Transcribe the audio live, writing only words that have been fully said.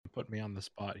Put me on the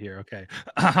spot here. Okay.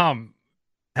 Um,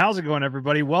 how's it going,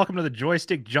 everybody? Welcome to the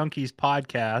Joystick Junkies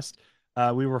podcast.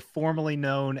 We were formerly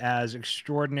known as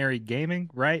Extraordinary Gaming,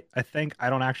 right? I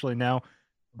don't actually know,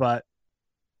 but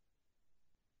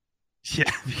yeah,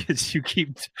 because you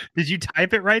keep. Did you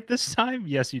type it right this time?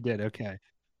 Yes, you did. Okay.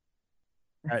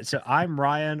 All right. So I'm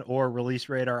Ryan or Release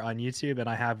Radar on YouTube, and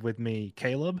I have with me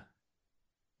Caleb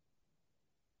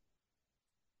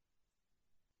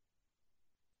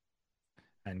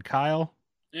and Kyle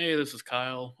Hey, this is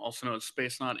Kyle, also known as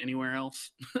Space Not Anywhere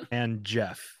Else. and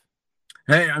Jeff.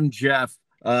 Hey, I'm Jeff.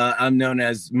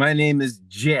 My name is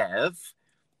Jeff.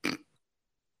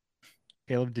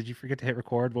 Caleb, did you forget to hit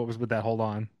record? What was with that? Hold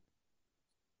on.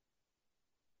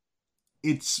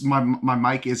 It's my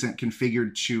mic isn't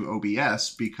configured to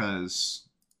OBS because,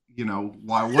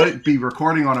 why would it be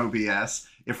recording on OBS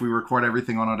if we record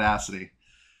everything on Audacity?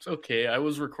 It's okay. I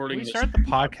was recording. We start the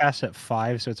podcast at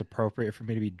 5, so it's appropriate for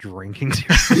me to be drinking.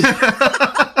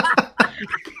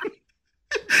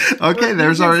 Okay,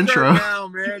 there's our intro. Now,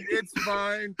 man, it's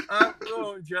fine.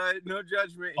 No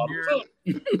judgment here.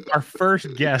 Our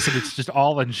first guest, and it's just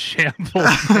all in shambles.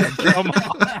 Come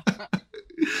on.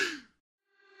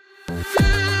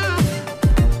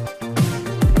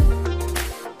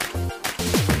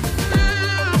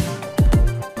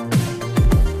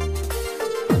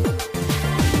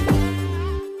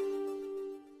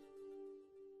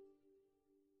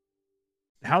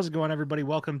 How's it going, everybody?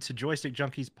 Welcome to Joystick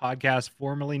Junkies podcast,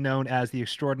 formerly known as the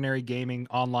Extraordinary Gaming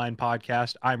Online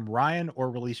Podcast. I'm Ryan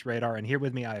or Release Radar, and here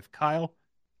with me I have Kyle.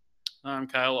 I'm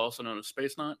Kyle, also known as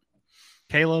Space Not.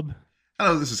 Caleb.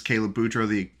 Hello, this is Caleb Boudreaux,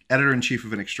 the editor-in-chief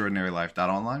of An Extraordinary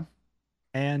Life.online.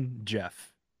 And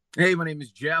Jeff. Hey, my name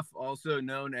is Jeff, also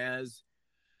known as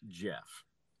Jeff.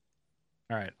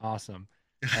 All right, awesome.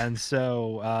 And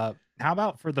so how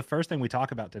about for the first thing we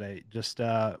talk about today, just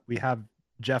we have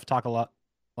Jeff talk a lot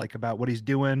about what he's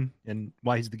doing and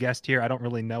why he's the guest here. I don't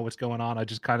really know what's going on. I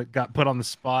just kind of got put on the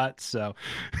spot. So,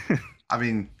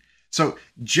 so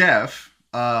Jeff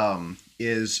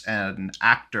is an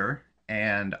actor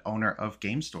and owner of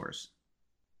game stores,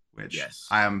 which yes.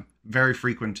 I am very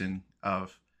frequenting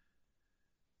of.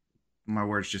 My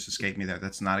words just escaped me there.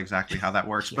 That's not exactly how that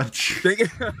works, but Thank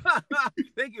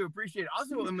you. Appreciate it.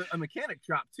 Also, I'm a mechanic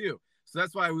shop too. So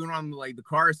that's why we went on the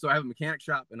cars. So I have a mechanic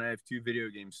shop and I have 2 video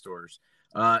game stores.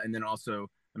 And then also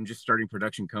I'm just starting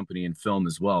production company and film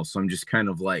as well. So I'm just kind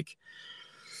of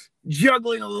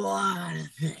juggling a lot of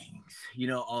things,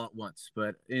 all at once,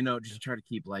 but just try to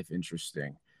keep life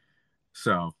interesting.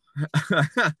 So,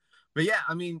 but yeah,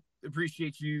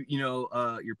 appreciate you,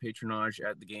 your patronage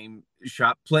at the game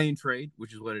shop, Play and Trade,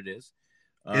 which is what it is.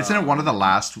 Isn't it one of the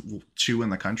last 2 in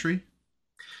the country?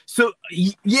 So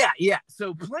yeah.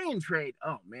 So Play and Trade.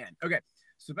 Oh man. Okay.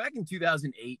 So back in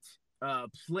 2008,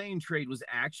 Play and Trade was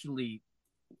actually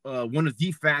one of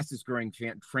the fastest growing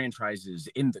franchises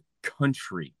in the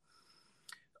country.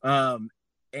 And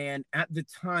at the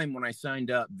time when I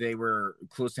signed up, they were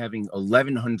close to having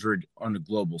 1,100 on a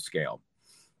global scale.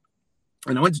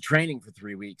 And I went to training for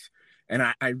 3 weeks. And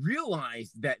I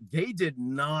realized that they did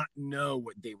not know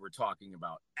what they were talking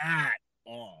about at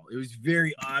all. It was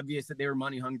very obvious that they were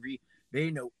money hungry. They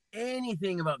didn't know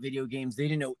anything about video games. They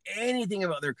didn't know anything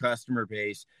about their customer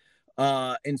base.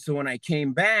 And so when I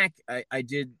came back, I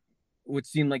did what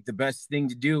seemed like the best thing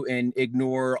to do and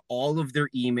ignore all of their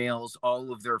emails,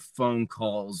 all of their phone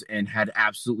calls, and had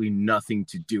absolutely nothing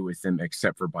to do with them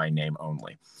except for by name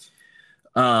only.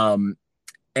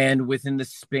 And within the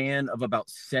span of about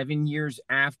 7 years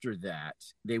after that,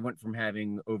 they went from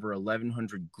having over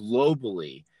 1,100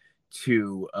 globally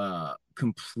to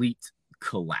complete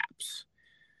collapse.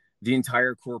 The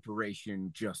entire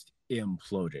corporation just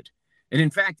imploded. And in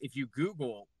fact, if you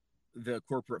Google the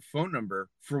corporate phone number,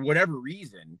 for whatever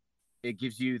reason, it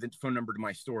gives you the phone number to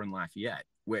my store in Lafayette,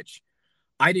 which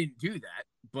I didn't do that,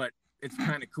 but it's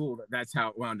kind of cool that that's how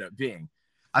it wound up being.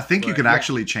 I think you could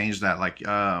actually change that.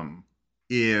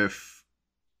 If,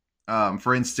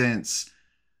 for instance,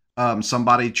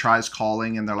 somebody tries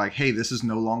calling and they're like, hey, this is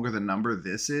no longer the number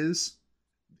this is,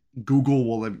 Google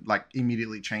will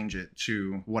immediately change it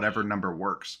to whatever number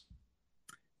works.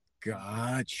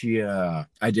 Gotcha.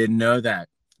 I didn't know that.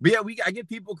 But yeah, I get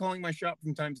people calling my shop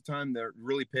from time to time. They're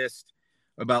really pissed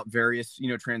about various,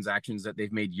 transactions that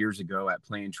they've made years ago at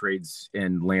Play and Trades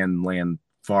and land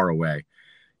far away,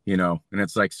 and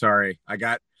it's like, sorry,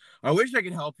 I wish I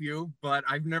could help you, but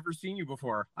I've never seen you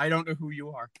before. I don't know who you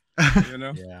are,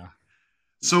 Yeah.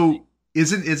 So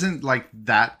isn't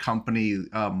that company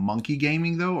Monkey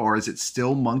Gaming though, or is it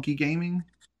still Monkey Gaming?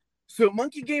 So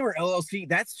Monkey Gamer LLC,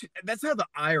 that's how the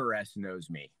IRS knows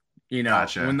me. You know,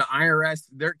 Gotcha. when the IRS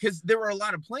because there were a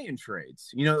lot of play-in trades.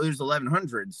 You know, there's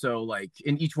 1,100, so like,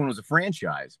 and each one was a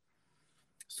franchise.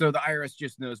 So the IRS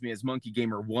just knows me as Monkey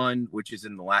Gamer 1, which is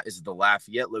in the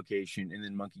Lafayette location, and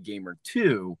then Monkey Gamer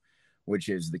 2, which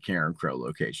is the Karen Crow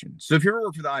location. So if you ever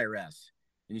work for the IRS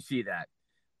and you see that,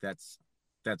 that's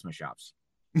my shops.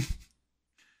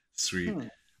 Sweet.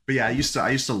 But yeah, I used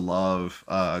to love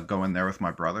going there with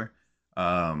my brother.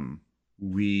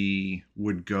 We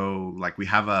would go, like, we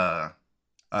have a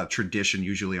tradition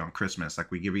usually on Christmas,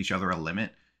 like we give each other a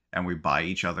limit and we buy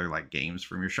each other like games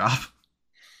from your shop.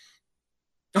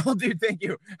 Oh, dude, thank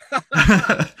you.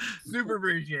 Super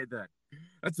appreciate that.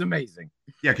 That's amazing.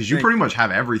 Yeah, because you pretty much have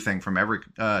everything from every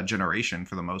generation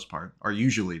for the most part, or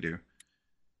usually do.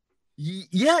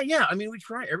 Yeah. I mean, we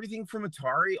try everything from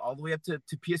Atari all the way up to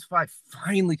PS5.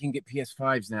 Finally can get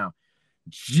PS5s now.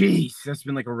 Jeez, that's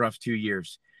been like a rough 2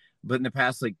 years. But in the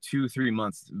past, like 2-3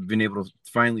 months, I've been able to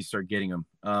finally start getting them.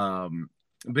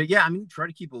 But yeah, I mean, try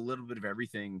to keep a little bit of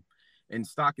everything in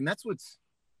stock. And that's what's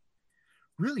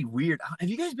really weird. Have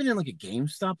you guys been in like a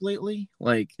GameStop lately?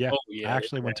 Like, I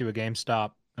actually went to a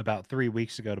GameStop about 3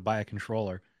 weeks ago to buy a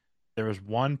controller. There was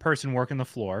one person working the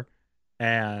floor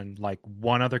and like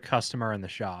one other customer in the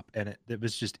shop, and it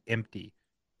was just empty.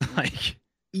 Like,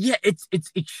 yeah, it's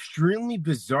extremely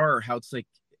bizarre how it's like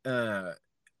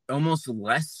almost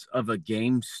less of a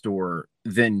game store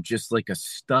than just like a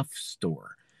stuff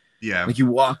store. Yeah, like you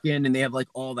walk in and they have like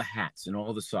all the hats and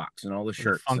all the socks and all the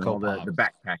shirts and all the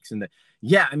backpacks and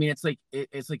I mean, it's like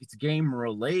it's game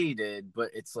related, but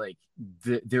it's like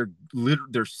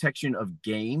their section of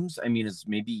games, I mean, is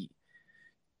maybe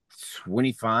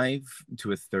 25 to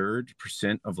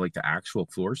 1/3% of like the actual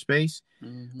floor space.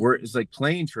 Where it's like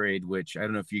Playing Trade, which I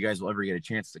don't know if you guys will ever get a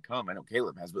chance to come. I know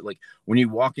Caleb has, but like when you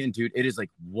walk in, dude, it is like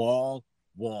wall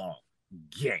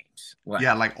games. Like,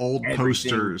 yeah, like old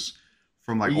posters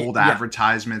from like old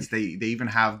advertisements. They even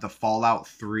have the Fallout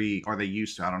 3, or they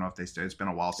used to. I don't know if they still. It's been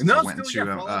a while since I went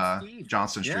into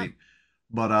Johnston Street.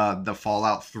 But the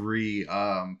Fallout 3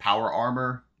 power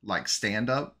armor like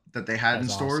stand up that they had in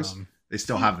stores. Awesome. They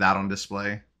still have that on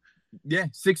display. Yeah,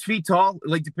 6 feet tall.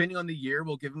 Like, depending on the year,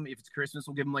 we'll give him, if it's Christmas,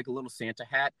 we'll give him like a little Santa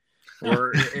hat.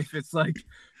 Or if it's like,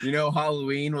 you know,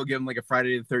 Halloween, we'll give him like a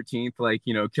Friday the 13th, like,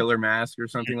 you know, killer mask or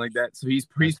something like that. So he's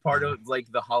part of like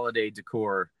the holiday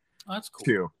decor. Oh, that's cool.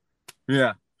 Too.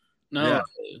 Yeah. No,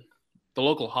 the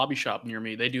local hobby shop near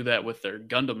me, they do that with their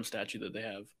Gundam statue that they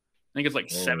have. I think it's like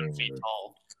 7 feet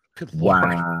tall.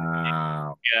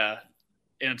 Wow. Yeah.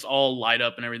 And it's all light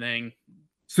up and everything.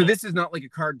 So this is not like a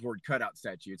cardboard cutout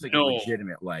statue. It's like a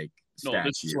legitimate like statue. No,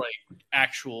 this is like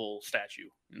actual statue.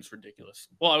 It's ridiculous.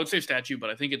 Well, I would say statue, but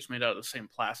I think it's made out of the same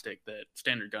plastic that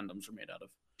standard Gundams are made out of.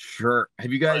 Sure.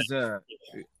 Have you guys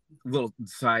little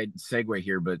side segue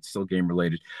here, but still game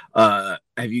related. Have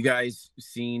you guys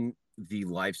seen the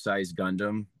life-size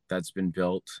Gundam that's been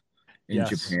built in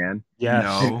Japan? Yeah,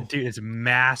 no. Dude, it's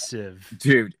massive.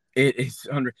 Dude, it is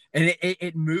under, and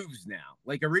it moves now.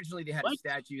 Like originally they had a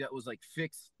statue that was like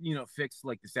fixed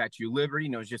like the Statue of Liberty.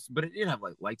 No, it's just, but it did have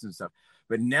like lights and stuff.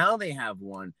 But now they have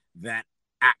one that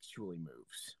actually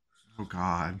moves. Oh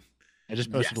God. I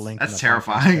just posted a link. That's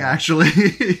terrifying,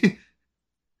 actually.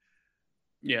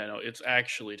 Yeah, no, it's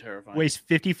actually terrifying. Weighs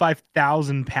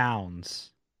 55,000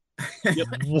 pounds. Yep.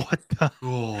 What the?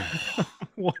 Oh.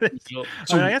 What is? So,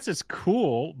 I mean, I guess it's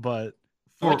cool, but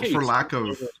for lack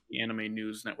of the Anime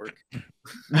News Network.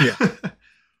 Yeah.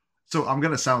 So I'm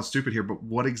gonna sound stupid here, but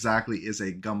what exactly is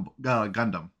a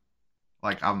Gundam?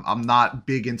 Like, I'm not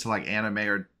big into like anime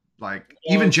or like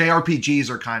even JRPGs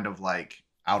are kind of like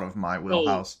out of my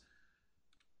wheelhouse.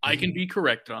 I can be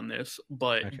corrected on this,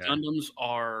 but Gundams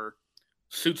are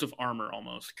suits of armor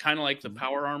almost, kind of like the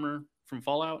power armor from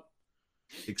Fallout,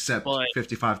 except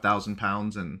 55,000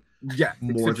 pounds and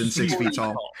more than 6 feet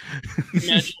tall.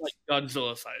 Imagine like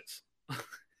Godzilla size.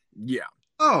 Yeah.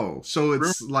 Oh, so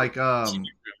it's like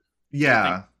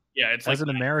yeah. Yeah, it's as like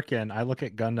an American, I look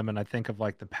at Gundam and I think of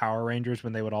like the Power Rangers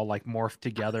when they would all like morph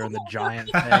together in the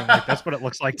giant thing. Like that's what it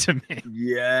looks like to me.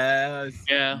 Yes.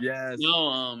 Yeah. Yes.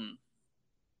 No,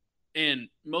 and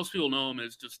most people know them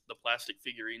as just the plastic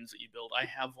figurines that you build. I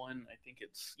have one. I think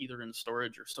it's either in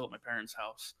storage or still at my parents'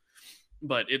 house.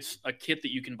 But it's a kit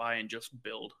that you can buy and just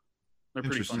build. They're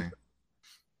pretty fun.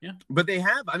 Yeah. But they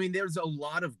have, I mean, there's a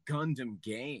lot of Gundam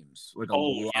games. Like a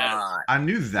lot. Yeah. I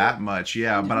knew that much,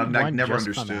 but I never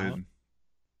understood.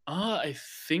 I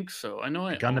think so. I know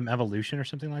Gundam Evolution or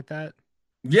something like that.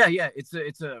 Yeah.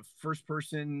 It's a first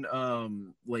person,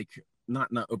 like not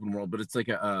open world, but it's like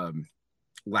a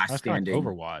last standing like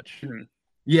Overwatch. Mm-hmm.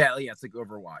 Yeah, it's like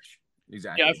Overwatch.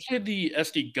 Exactly. Yeah, I've played the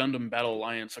SD Gundam Battle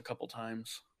Alliance a couple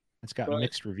times. It's got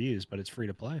mixed reviews, but it's free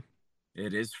to play.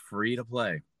 It is free to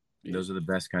play. Those are the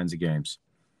best kinds of games.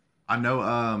 I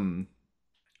know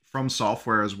From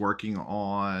Software is working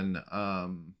on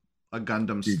a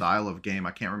Gundam style of game.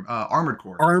 I can't remember. Armored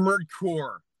Core. Armored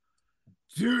Core.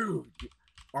 Dude.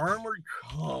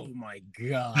 Oh my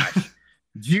gosh.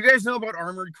 Do you guys know about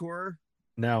Armored Core?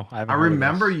 No, I haven't. I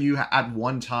remember you at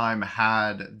one time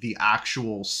had the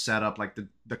actual setup, like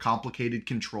the complicated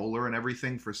controller and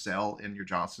everything for sale in your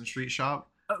Johnson Street shop.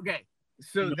 Okay.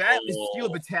 So that is Steel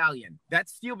Battalion.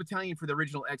 That's Steel Battalion for the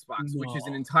original Xbox, which is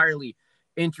an entirely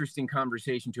interesting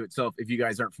conversation to itself if you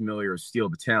guys aren't familiar with Steel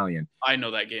Battalion. I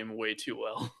know that game way too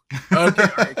well. Okay.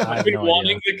 Right. I've been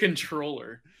wanting the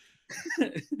controller.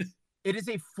 It is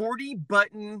a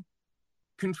 40-button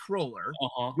controller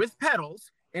with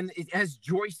pedals, and it has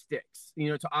joysticks,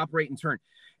 to operate and turn.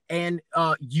 And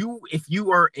if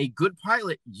you are a good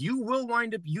pilot, you will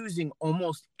wind up using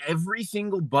almost every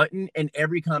single button in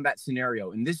every combat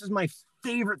scenario. And this is my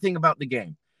favorite thing about the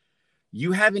game.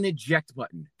 You have an eject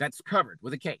button that's covered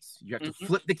with a case. You have to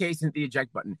flip the case and hit the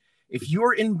eject button. If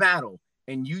you're in battle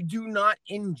and you do not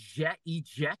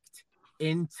eject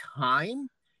in time,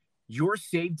 your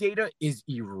save data is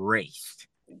erased.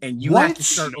 And you have to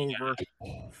start over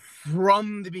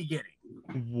from the beginning.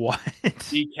 What?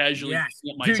 He casually. Yes.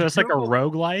 Dude, so it's like a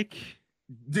roguelike?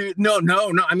 Dude, no.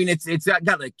 I mean, it's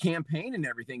got a campaign and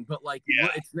everything, but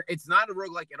it's not a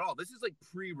roguelike at all. This is like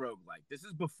pre-roguelike. This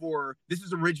is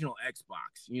original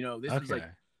Xbox. This is like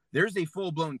there's a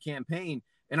full-blown campaign,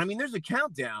 and I mean, there's a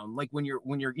countdown. Like when you're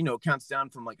counts down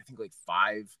from like I think like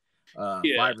 5 or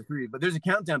 3, but there's a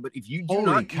countdown. But if you do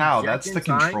Holy cow, that's the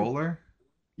controller.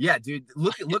 Yeah, dude,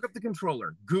 look up the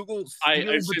controller. Google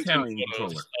Steel Battalion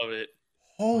controller of it.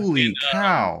 Holy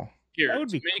cow! Here, that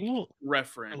would be cool.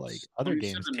 Reference like other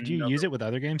games. Could you use it with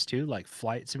other games too, like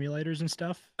flight simulators and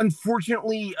stuff?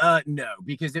 Unfortunately, no,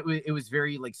 because it was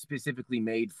very like specifically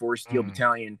made for Steel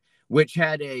Battalion, which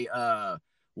had a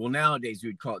well, nowadays we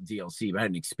would call it DLC, but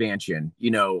had an expansion,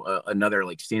 another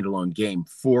like standalone game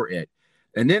for it.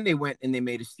 And then they went and they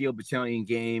made a Steel Battalion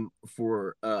game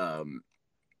for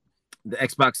the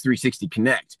Xbox 360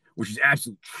 Connect, which is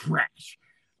absolute trash.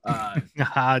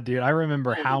 Dude, I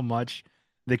remember how much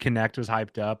the Connect was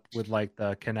hyped up with like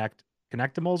the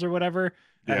Connectimals or whatever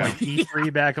at like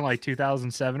E3 back in like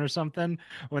 2007 or something,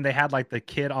 when they had like the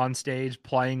kid on stage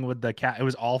playing with the cat. It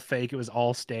was all fake. It was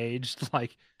all staged.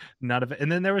 Like none of it.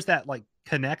 And then there was that like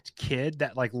Connect kid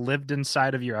that like lived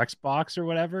inside of your Xbox or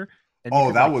whatever.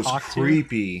 And that was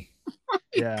creepy.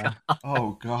 Yeah.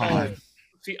 Oh God.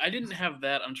 See, I didn't have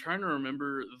that. I'm trying to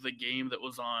remember the game that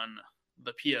was on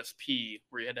the PSP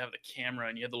where you had to have the camera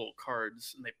and you had the little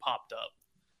cards and they popped up.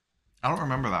 I don't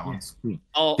remember that one.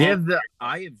 They have the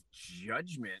Eye of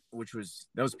Judgment,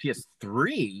 that was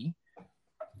PS3.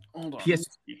 Hold on.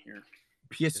 PSP?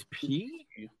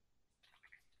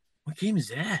 What game is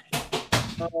that?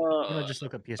 Just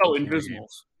look up PSP. Oh,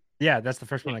 Invisimals. Yeah, that's the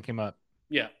first one that came up.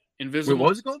 Yeah, Invisimals. Wait, what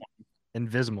was it called?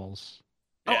 Invisimals.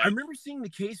 Oh, I remember seeing the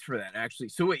case for that, actually.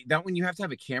 So wait, that one you have to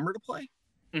have a camera to play?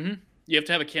 Mm-hmm. You have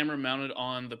to have a camera mounted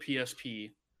on the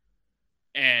PSP,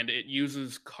 and it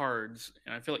uses cards.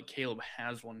 And I feel like Caleb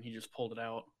has one. He just pulled it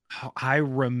out. Oh, I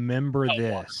remember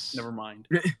this. Never mind.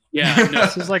 Yeah, no.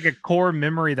 This is like a core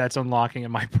memory that's unlocking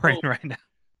in my brain right now.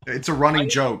 It's a running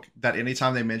joke that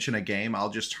anytime they mention a game,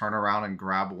 I'll just turn around and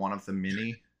grab one of the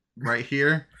mini right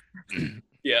here.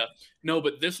 Yeah. No,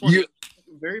 but this one is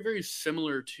very, very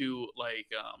similar to like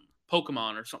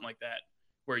Pokemon or something like that,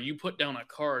 where you put down a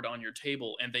card on your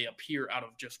table and they appear out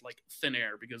of just like thin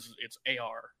air because it's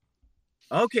AR.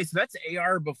 Okay, so that's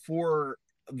AR before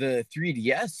the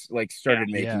 3DS like started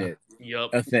making it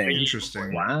a thing.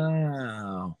 Interesting.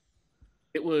 Wow.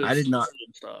 It was. I did not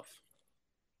stuff.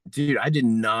 Dude, I did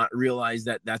not realize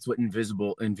that that's what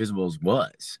Invisibles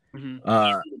was.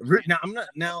 Mm-hmm.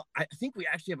 Now I think we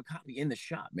actually have a copy in the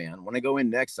shop, man. When I go in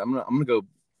next, I'm gonna go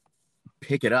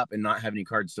pick it up and not have any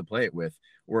cards to play it with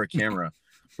or a camera,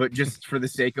 but just for the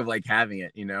sake of like having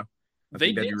it, I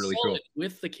think that'd be really cool. It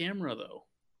with the camera though.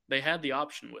 They had the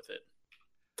option with it.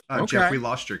 Okay. Jeff, we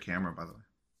lost your camera, by the way.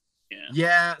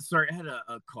 Yeah. Sorry, I had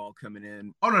a call coming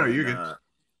in. Oh no, you're good.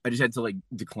 I just had to like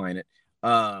decline it.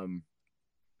 I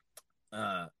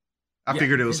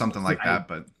figured it was something like that,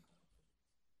 but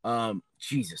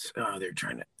Jesus. Oh,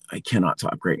 I cannot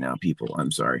talk right now, people.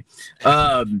 I'm sorry.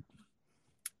 So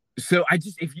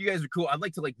if you guys are cool, I'd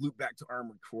like to like loop back to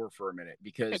Armored Core for a minute,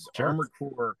 because Armored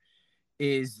Core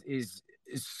is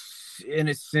in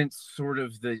a sense sort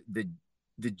of the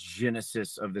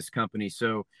genesis of this company.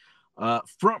 So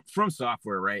from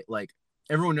Software, right? Like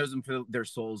everyone knows them for their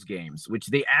Souls games, which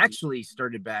they actually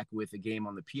started back with a game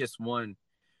on the PS1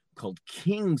 called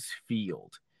King's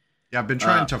Field. Yeah, I've been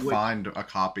trying to find a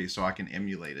copy so I can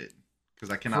emulate it because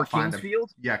I cannot find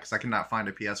because I cannot find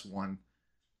a PS1.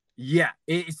 Yeah,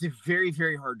 it's very,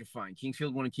 very hard to find.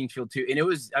 Kingsfield 1 and Kingsfield 2. And it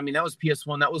was, I mean, that was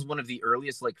PS1. That was one of the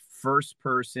earliest, like,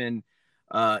 first-person,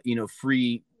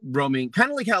 free roaming,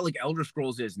 kind of like how, like, Elder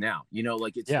Scrolls is now. You know,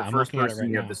 like, it's the first person.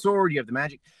 You have the sword, you have the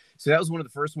magic. So that was one of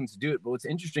the first ones to do it. But what's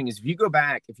interesting is if you go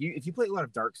back, if you play a lot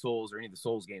of Dark Souls or any of the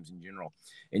Souls games in general,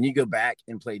 and you go back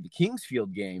and play the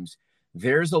Kingsfield games,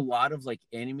 there's a lot of, like,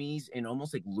 enemies and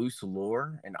almost, like, loose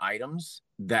lore and items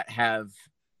that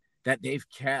they've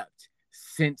kept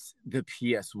since the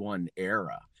PS1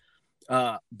 era.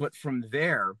 But from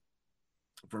there,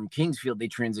 from Kingsfield, they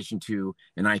transitioned to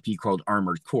an IP called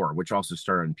Armored Core, which also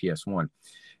started on PS1.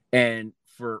 And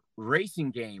for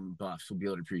racing game buffs will be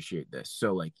able to appreciate this.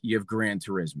 So, like, you have Gran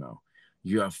Turismo,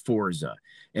 you have Forza,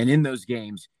 and in those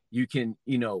games, you can,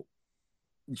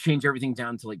 change everything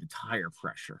down to, like, the tire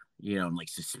pressure, and, like,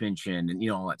 suspension and,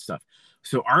 all that stuff.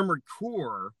 So Armored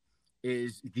Core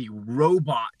is the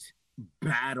robot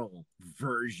battle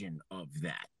version of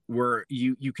that, where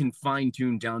you can fine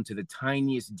tune down to the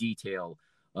tiniest detail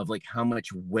of, like, how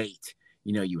much weight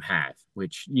you have,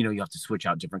 which you have to switch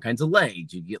out different kinds of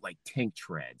legs. You get, like, tank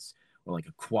treads or, like,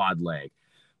 a quad leg.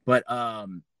 But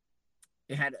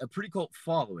it had a pretty cult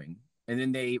following, and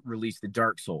then they released the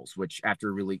Dark Souls, which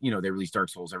after they released Dark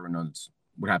Souls, everyone knows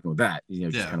what happened with that.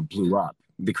 Just kind of blew up.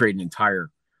 They created an entire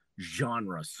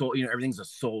genre. So everything's a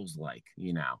Souls like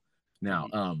now.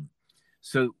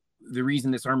 So the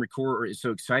reason this Armored Core is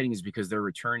so exciting is because they're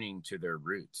returning to their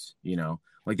roots,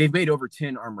 like they've made over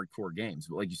 10 Armored Core games,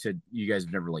 but like you said, you guys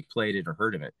have never, like, played it or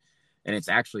heard of it. And it's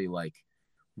actually, like,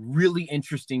 really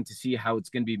interesting to see how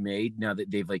it's going to be made now that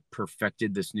they've, like,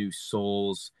 perfected this new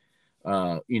Souls,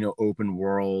 open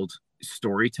world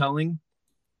storytelling,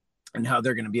 and how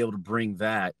they're going to be able to bring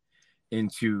that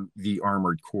into the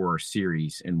Armored Core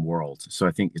series and world. So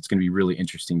I think it's going to be really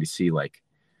interesting to see, like,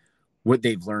 what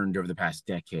they've learned over the past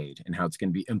decade and how it's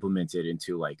going to be implemented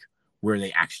into, like, where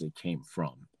they actually came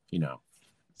from,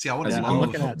 See, I would love. I'm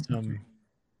looking at some.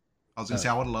 I was gonna say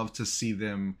I would love to see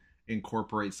them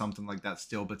incorporate something like that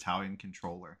Steel Battalion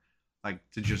controller, like,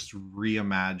 to just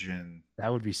reimagine.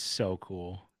 That would be so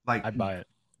cool. Like, I'd buy it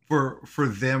for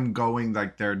them going,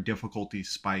 like, their difficulty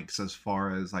spikes as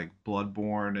far as, like,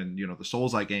 Bloodborne and the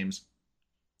Souls-like games.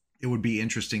 It would be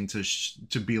interesting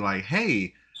to be like,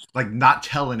 hey, like, not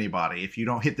tell anybody if you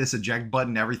don't hit this eject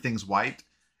button, everything's wiped.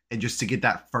 And just to get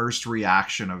that first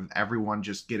reaction of everyone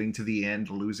just getting to the end,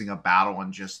 losing a battle,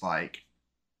 and just, like,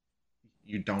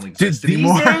 you don't exist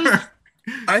anymore.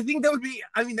 I think that would be,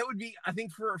 I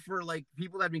think for like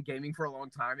people that have been gaming for a long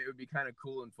time, it would be kind of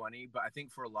cool and funny. But I think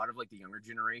for a lot of, like, the younger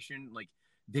generation, like,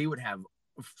 they would have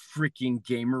freaking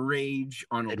gamer rage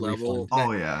on a level.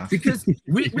 Oh yeah, because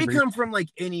we come from, like,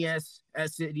 NES,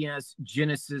 SNES,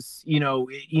 Genesis,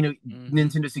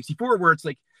 Nintendo 64, where it's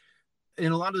like,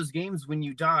 in a lot of those games, when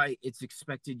you die, it's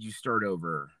expected you start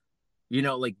over.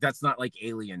 Like, that's not, like,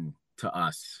 alien to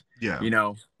us. Yeah.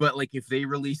 But, like, if they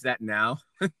release that now,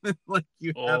 like,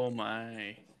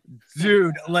 my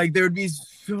dude, like, there would be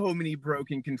so many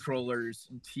broken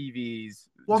controllers, TVs.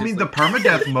 Well, I mean, the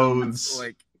permadeath modes,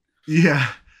 like, yeah.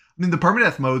 I mean, the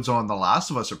permadeath modes on The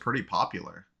Last of Us are pretty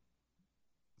popular.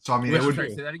 So, I mean, it would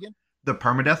say that again. The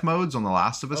permadeath modes on The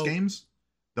Last of Us games.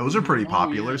 Those are pretty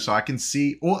popular, so I can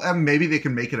see. Well, and maybe they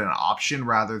can make it an option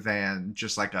rather than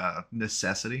just, like, a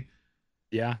necessity.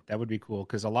 Yeah, that would be cool,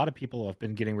 because a lot of people have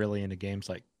been getting really into games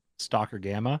like Stalker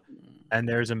Gamma, and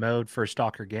there's a mode for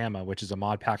Stalker Gamma, which is a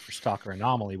mod pack for Stalker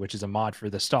Anomaly, which is a mod for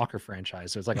the Stalker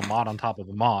franchise. So it's like a mod on top of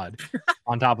a mod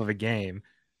on top of a game.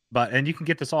 And you can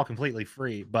get this all completely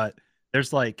free, but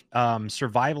there's, like,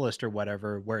 survivalist or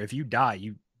whatever, where if you die,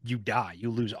 you die,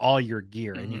 you lose all your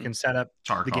gear, and you can set up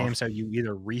the game so you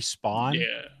either respawn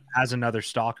as another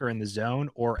Stalker in the zone,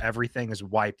 or everything is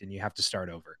wiped and you have to start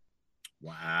over.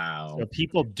 Wow. So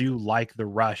people do like the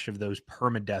rush of those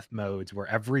permadeath modes where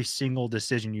every single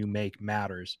decision you make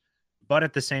matters. But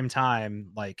at the same time,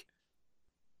 like,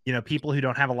 people who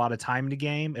don't have a lot of time to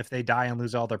game, if they die and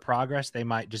lose all their progress, they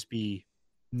might just be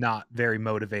not very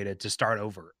motivated to start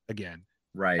over again.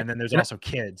 Right. And then there's also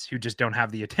kids who just don't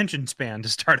have the attention span to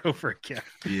start over again.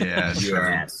 Yeah,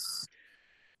 yes.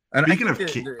 And speaking of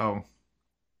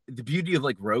the beauty of,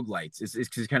 like, roguelites is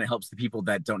because it kind of helps the people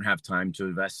that don't have time to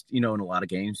invest, in a lot of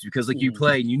games, because, like, you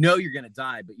play and you're going to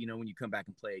die, but when you come back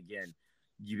and play again,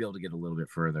 you'll be able to get a little bit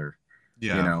further.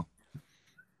 Yeah.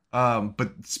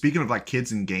 But speaking of, like,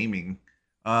 kids and gaming,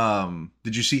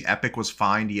 did you see Epic was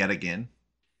fined yet again?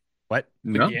 What?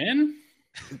 No. Again?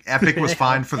 Epic was They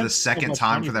fined have for the so second much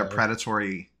time money, for their though.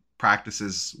 predatory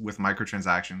practices with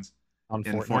microtransactions On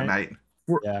in Fortnite?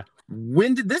 Fortnite. Yeah.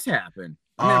 When did this happen?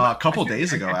 A couple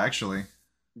days ago, actually.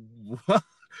 What?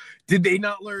 Did they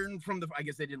not learn from the? I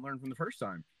guess they didn't learn from the first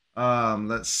time.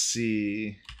 Let's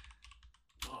see.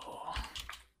 Oh.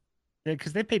 Yeah,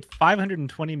 because they paid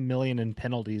 $520 million in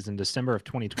penalties in December of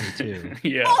 2022.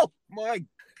 Yeah. Oh my!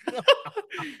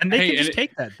 And they Hey, can just and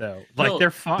take that though. Like No,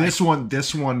 they're fine. This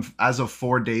one, as of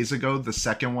 4 days ago, the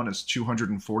second one is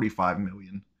 245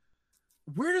 million.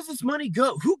 Where does this money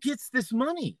go? Who gets this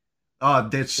money?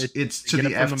 It's to Get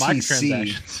the it from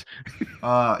FTC.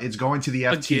 microtransactions. It's going to the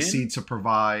FTC Again? to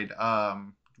provide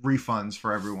refunds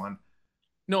for everyone.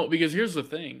 No, because here's the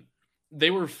thing. They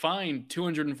were fined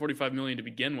 $245 million to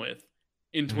begin with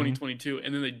in 2022,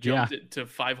 and then they jumped it to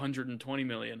 $520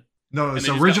 million. No, And it's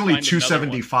they just got originally fined another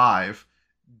 275.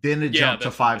 Then it Yeah, jumped to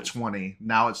that's what it is. 520.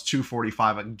 Now it's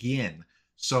 245 again.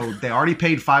 So they already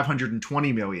paid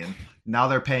 520 million. Now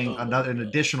they're paying an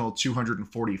additional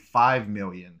 245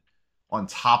 million on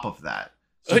top of that.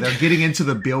 So they're getting into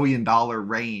the $1 billion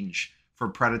range for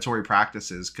predatory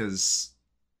practices because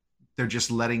they're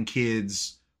just letting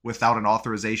kids without an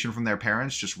authorization from their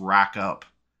parents just rack up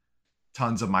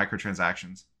tons of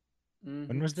microtransactions.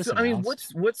 When was this? So, I mean,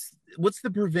 announced? what's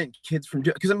the prevent kids from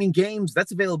doing? Because I mean, games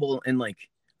that's available in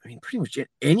pretty much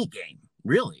any game,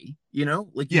 really. You know,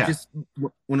 like you just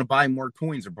want to buy more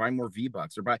coins or buy more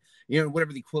V-Bucks or buy,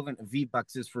 whatever the equivalent of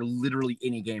V-Bucks is for literally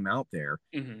any game out there.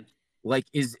 Mm-hmm. Like,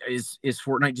 is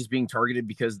Fortnite just being targeted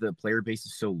because the player base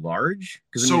is so large?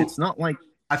 Because I mean, it's not like.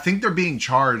 I think they're being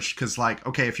charged because, like,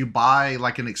 okay, if you buy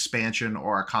like an expansion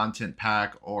or a content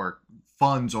pack or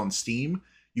funds on Steam,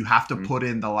 you have to put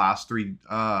in the last three,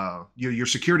 your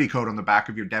security code on the back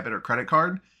of your debit or credit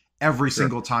card every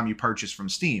single time you purchase from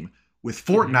Steam. With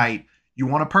Fortnite, you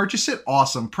want to purchase it?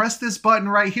 Awesome. Press this button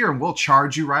right here and we'll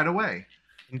charge you right away.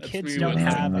 And That's kids me don't with,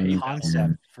 like, have a PayPal.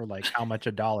 concept for like how much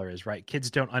a dollar is, right? Kids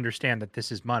don't understand that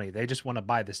this is money. They just want to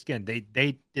buy the skin. They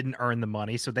didn't earn the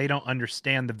money, so they don't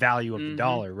understand the value of the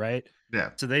dollar, right? Yeah.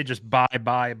 So they just buy. And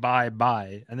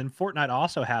then Fortnite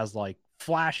also has like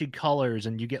flashy colors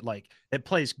and you get like it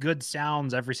plays good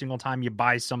sounds every single time you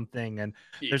buy something, and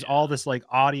there's all this like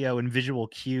audio and visual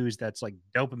cues that's like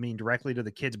dopamine directly to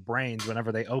the kids' brains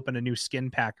whenever they open a new skin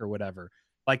pack or whatever.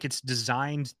 Like it's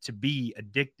designed to be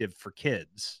addictive for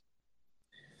kids.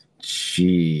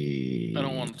 Gee. I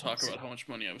don't want to talk about how much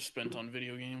money I've spent on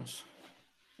video games.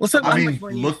 Well, so I mean,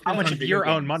 How much of your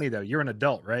own money though? You're an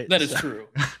adult, right? That is true.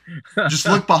 Just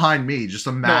look behind me. Just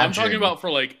imagine. No, I'm talking about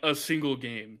for like a single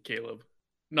game, Caleb.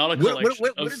 Not a collection.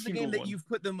 What is the game that you've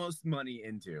put the most money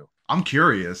into? I'm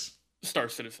curious. Star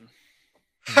Citizen.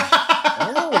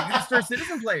 Oh, you're a Star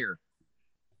Citizen player.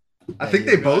 I think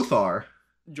they both are.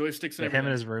 Joysticks and him everything. and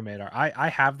his roommate are. I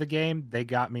have the game. They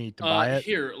got me to buy it.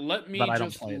 Here, let me but I don't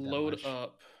just play it that load much.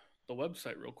 up the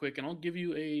website real quick, and I'll give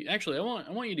you a. Actually, I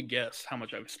want you to guess how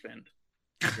much I've spent.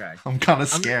 Okay. I'm kind of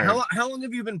scared. How long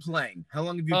have you been playing?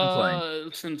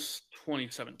 Since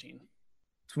 2017.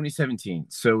 2017.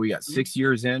 So we got 6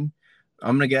 years in.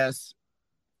 I'm gonna guess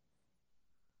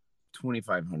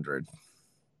 2,500.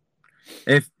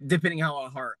 If depending how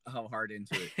hard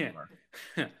into it you are.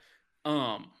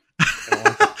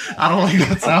 I don't like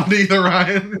that sound either,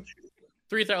 Ryan.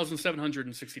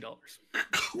 $3,760.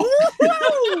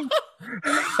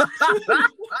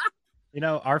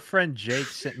 Our friend Jake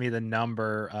sent me the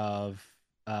number of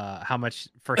how much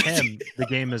for him the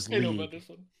game is I know about League. this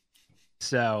one.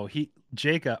 So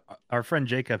our friend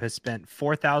Jacob has spent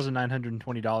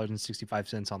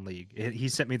 $4,920.65 on League. He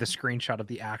sent me the screenshot of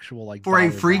the actual like For a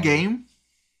dollar free value. game?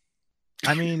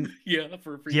 I mean, Yeah,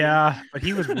 for a free but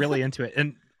he was really into it.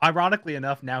 And ironically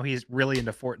enough, now he's really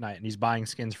into Fortnite and he's buying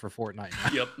skins for Fortnite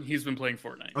now. Yep, he's been playing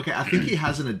Fortnite. Okay, I think he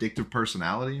has an addictive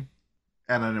personality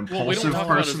and an Well, we don't impulsive talk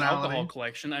about his personality. alcohol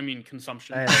collection. I mean,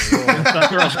 consumption. Hey,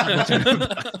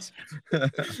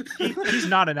 he's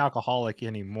not an alcoholic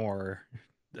anymore.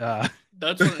 That's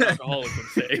what an alcoholic would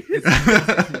say.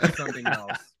 It's something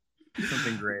else.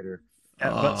 Something greater.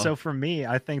 But so for me,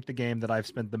 I think the game that I've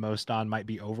spent the most on might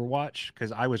be Overwatch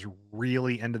because I was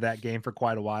really into that game for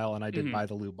quite a while and I did buy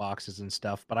the loot boxes and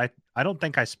stuff. But I don't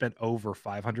think I spent over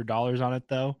 $500 on it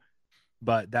though.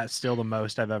 But that's still the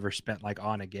most I've ever spent like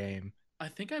on a game. I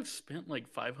think I've spent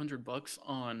like $500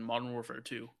 on Modern Warfare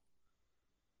 2.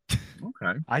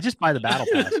 Okay. I just buy the battle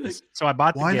passes. So I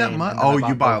bought the Why game. that much? and then I Oh, bought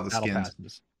you buy both all the battle skins.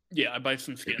 passes. Yeah, I buy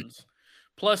some skins.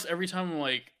 Plus, every time I'm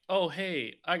like, oh,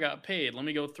 hey, I got paid. Let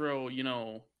me go throw,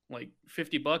 like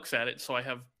 $50 at it so I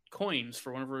have coins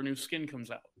for whenever a new skin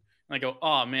comes out. I go,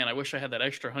 oh man, I wish I had that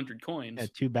extra 100 coins. Yeah,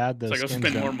 too bad those So I go skins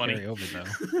spend don't more money. carry over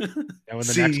though. And when the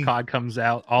See- next COD comes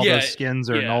out, all Yeah, those skins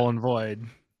are yeah. null and void.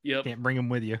 Yep. Can't bring them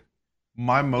with you.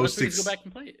 My Well, most let's go back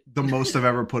and play it. the most I've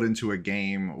ever put into a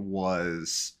game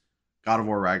was God of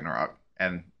War Ragnarok,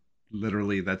 and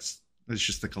literally that's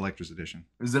just the collector's edition.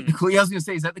 Is that the? I was gonna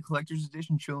say, is that the collector's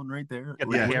edition chilling right there? Got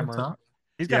the Like, hammer. on top?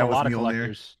 He's got Yeah, a with lot of Mjolnir.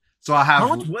 collectors. So I have.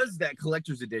 How much was that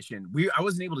collector's edition? I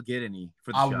wasn't able to get any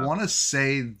for the I shop. want to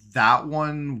say that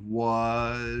one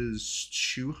was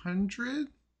 200,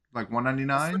 like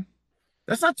 199.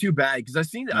 That's not too bad because I've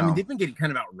seen. I mean, No. they've been getting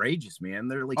kind of outrageous, man.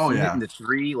 They're like Oh, yeah. hitting the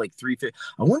 350.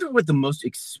 I wonder what the most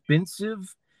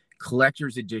expensive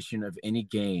collector's edition of any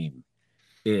game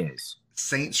is.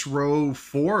 Saints Row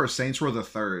 4 or Saints Row the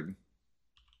Third.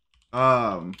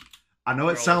 I know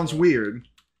it sounds weird.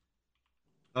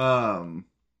 I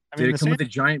Did mean, it come the with a same-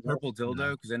 giant purple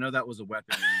dildo? Because I know that was a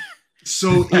weapon.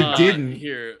 So it didn't.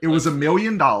 Here, It was $1 let's-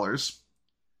 million.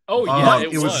 Oh yeah,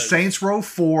 it was a Saints Row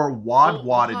 4 WAD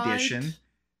What? edition.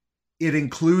 It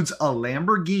includes a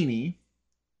Lamborghini,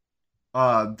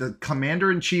 the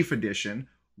Commander-in-Chief edition,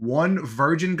 one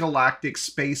Virgin Galactic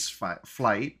space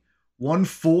flight, one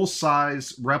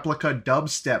full-size replica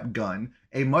dubstep gun,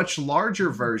 a much larger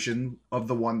version of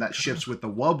the one that ships with the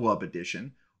Wub Wub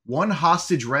edition, one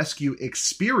hostage rescue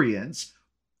experience,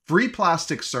 free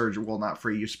plastic surgery, well, not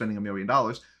free, you're spending $1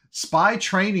 million, spy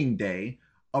training day,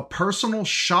 a personal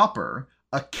shopper,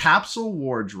 a capsule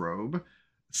wardrobe,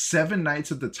 7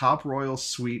 nights at the top royal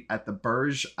suite at the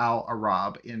Burj Al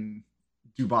Arab in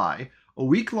Dubai, a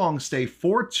week-long stay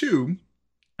for 2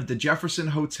 at the Jefferson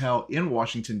Hotel in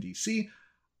Washington, D.C.,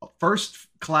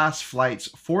 first-class flights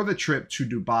for the trip to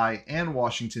Dubai and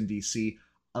Washington, D.C.,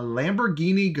 a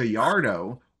Lamborghini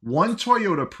Gallardo, 1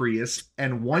 Toyota Prius,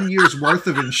 and 1 year's worth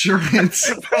of insurance.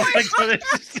 Oh my God,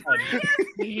 it's just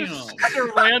Damn.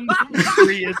 a random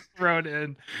Prius thrown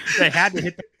in. They had to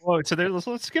hit the quote, so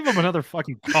let's give them another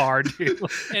fucking car, dude.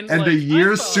 and like, a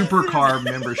year's I thought- supercar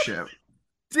membership.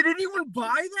 Did anyone buy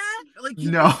that? Like,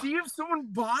 can No. you see if someone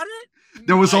bought it?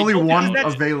 There was I only don't one think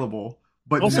that's- available,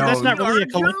 but Also, no. that's not really a Art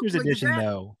joke? collector's Like, is edition, that-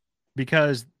 though,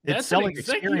 because That's it's an selling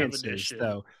executive experiences, edition.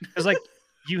 though. Because, like,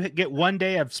 you get 1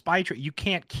 day of spy training. You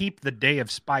can't keep the day of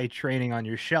spy training on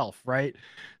your shelf, right?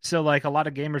 So, like, a lot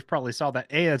of gamers probably saw that,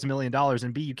 A, that's $1 million,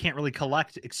 and B, you can't really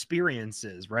collect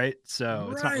experiences, right? So,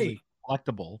 it's not really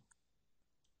collectible.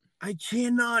 I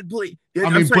cannot believe. I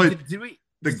I'm mean, sorry, but did we?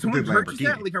 the Did someone purchase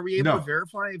that? Lamborghini. Like, are we able No. to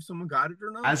verify if someone got it or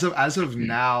not? As of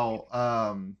now,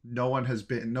 no one has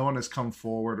come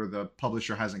forward, or the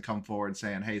publisher hasn't come forward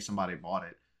saying, "Hey, somebody bought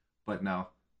it." But no,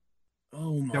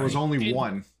 Oh my! there was only Dude.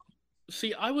 one.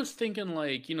 See, I was thinking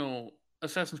like,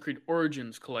 Assassin's Creed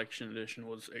Origins Collection Edition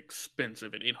was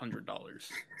expensive at $800.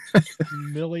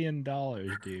 $1 million,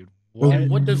 dude.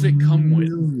 And what does it come with?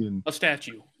 Million. A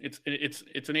statue. It's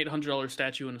an $800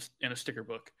 statue and a sticker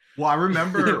book. Well, I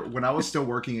remember when I was still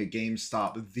working at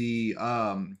GameStop, the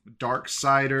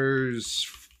Darksiders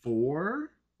 4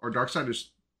 or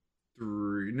Darksiders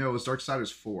 3. No, it was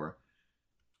Darksiders 4.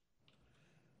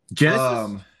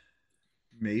 Genesis.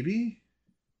 Maybe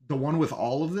the one with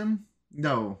all of them.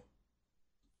 No,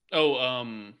 Oh,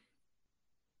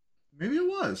 maybe it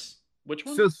was. which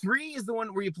one? So 3 is the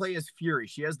one where you play as Fury.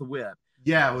 She has the whip.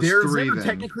 Yeah, it was There's 3 never then.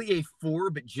 technically a 4,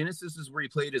 but Genesis is where you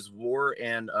played as War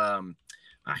and the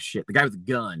guy with the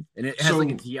gun, and it has like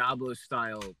a So- Diablo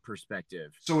style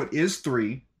perspective. So it is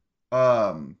 3.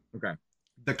 Okay.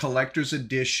 The collector's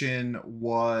edition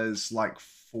was like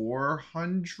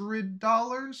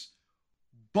 $400,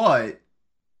 but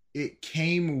it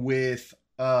came with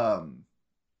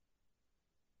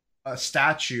a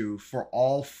statue for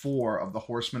all 4 of the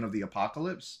Horsemen of the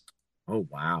Apocalypse. Oh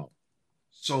wow!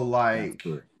 So That's like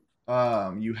good.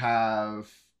 you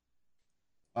have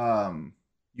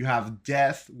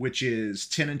Death, which is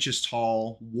 10 inches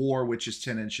tall, War, which is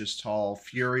 10 inches tall,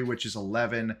 Fury, which is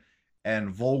 11,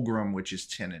 and Volgrim, which is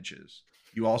 10 inches.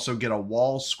 You also get a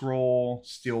wall scroll,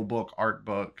 steelbook, art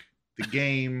book, the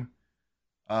game,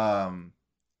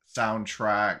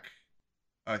 soundtrack,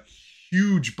 a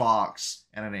huge box,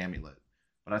 and an amulet.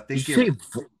 But I think Did you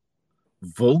say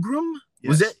Volgrim?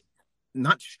 Was Yes. it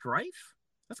not Strife?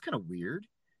 That's kind of weird.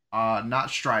 not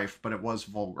Strife, but it was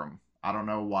Volgrim. I don't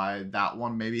know why that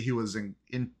one. Maybe he was in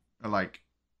like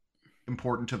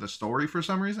important to the story for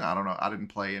some reason. I don't know. I didn't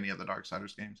play any of the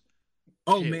Darksiders games.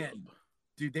 Oh Caleb. man,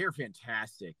 dude, they are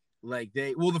fantastic. Like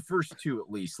the first 2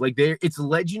 at least. Like it's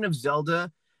Legend of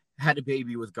Zelda had a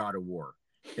baby with God of War,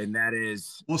 and that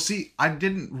is Well, see, I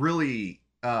didn't really.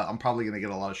 I'm probably gonna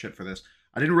get a lot of shit for this.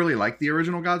 I didn't really like the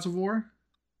original Gods of War.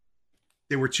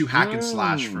 They were too hack and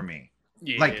slash for me.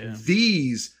 Yeah. Like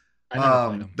these, I never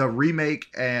played them. The remake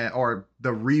or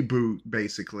the reboot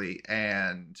basically,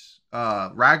 and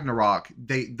Ragnarok,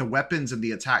 the weapons and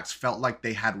the attacks felt like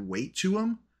they had weight to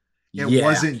them. It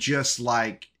wasn't just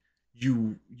like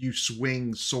you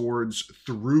swing swords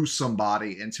through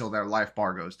somebody until their life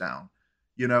bar goes down,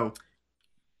 you know.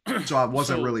 So I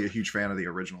wasn't really a huge fan of the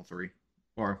original 3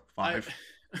 or 5.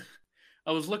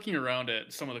 I was looking around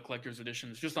at some of the collector's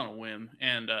editions just on a whim,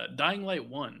 and Dying Light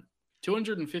 1,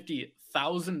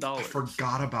 $250,000. I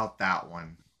forgot about that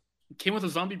one. Came with a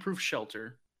zombie-proof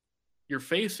shelter, your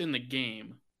face in the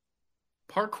game,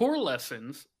 parkour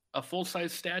lessons, a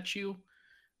full-size statue.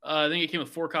 I think it came with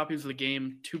 4 copies of the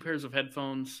game, 2 pairs of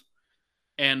headphones,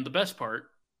 and the best part,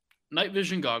 night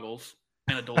vision goggles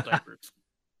and adult diapers.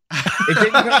 It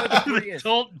didn't come with a Prius.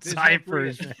 Adult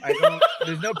diapers.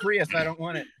 There's no Prius. I don't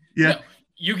want it. Yeah. No,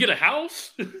 you get a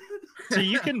house? So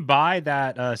you can buy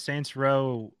that Saints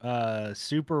Row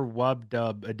Super Wub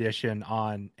Dub edition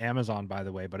on Amazon, by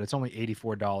the way, but it's only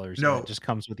 $84. No. It just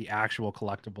comes with the actual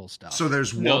collectible stuff. So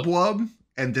there's Wub Wub,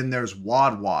 and then there's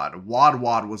Wad Wad. Wad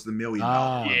Wad was the $1 million.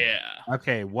 Yeah.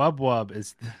 Okay, Wub Wub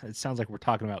is. It sounds like we're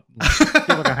talking about. I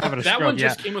feel like I'm having a that stroke. one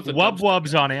just came with a Wub dumpster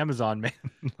Wub's bag. on Amazon, man.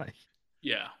 Like,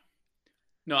 Yeah.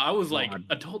 No, I was like, God.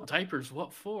 adult diapers,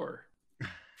 what for?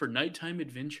 For nighttime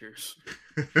adventures.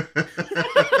 I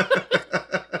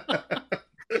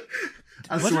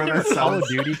wasn't swear there that a Call of sounds.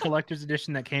 Duty collector's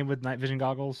edition that came with night vision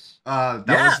goggles? That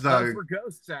That was was the for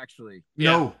Ghosts, actually.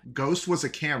 no Ghost was a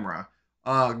camera.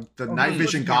 The night Ghost vision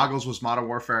was a camera. goggles was Modern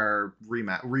Warfare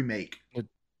remake.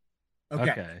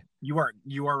 Okay. You are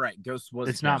right. Ghost was.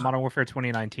 It's not Modern Warfare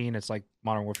 2019. It's like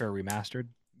Modern Warfare Remastered.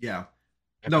 Yeah.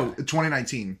 Okay. No,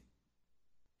 2019.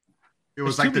 It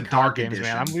was There's like too the many card dark games,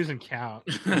 edition. man. I'm losing count.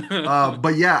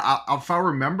 But yeah, if I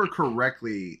remember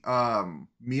correctly,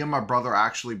 me and my brother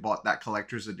actually bought that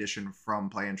collector's edition from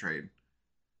Play and Trade.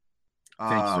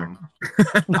 Thanks,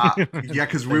 Yeah,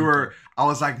 because I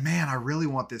was like, man, I really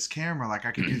want this camera. Like,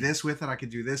 I could do this with it. I could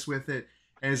do this with it.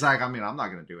 And it's like, I mean, I'm not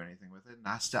going to do anything with it. And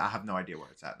I have no idea where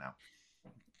it's at now.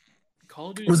 Call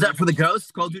of Duty Was that for the Ghosts?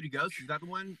 Call of Duty Ghosts? Is that the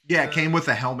one? Yeah, it came with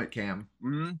a helmet cam.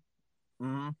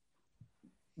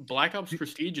 Black Ops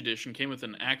Prestige Edition came with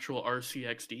an actual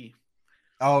RCXD.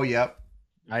 Oh, yep.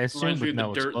 I assume Reminds me with of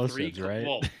no the Dirt 3. explosives, right?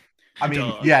 Well, I mean,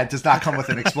 duh. yeah, it does not come with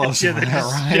an explosive. Yeah, in they there,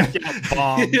 just Ryan. stick out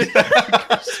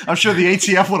bombs. I'm sure the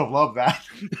ATF would have loved that.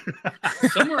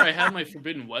 Somewhere I have my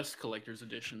Forbidden West Collector's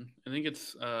Edition. I think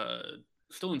it's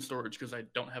still in storage because I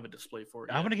don't have a display for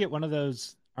it I yet. want to get one of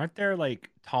those. Aren't there like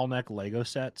tall neck Lego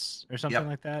sets or something Yep.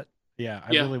 like that? Yeah,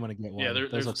 I Yeah. really want to get one. Yeah,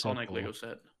 Those there's a look so tall neck cool. Lego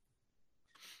set.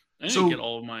 I need So- to get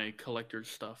all of my collector's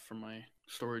stuff from my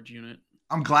storage unit.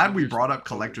 I'm glad we Here's brought my up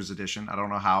collector's edition. I don't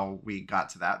know how we got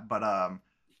to that, but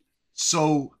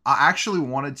so I actually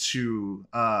wanted to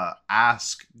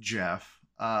ask Jeff.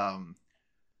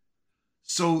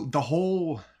 So the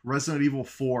whole Resident Evil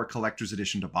 4 collector's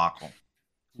edition debacle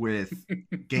with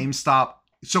GameStop.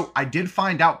 So I did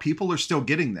find out people are still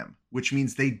getting them, which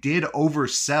means they did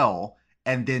oversell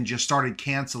and then just started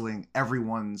canceling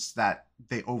everyone's that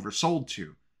they oversold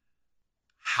to.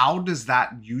 How does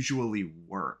that usually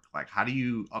work? Like, how do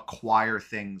you acquire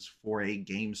things for a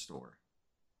game store?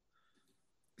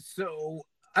 So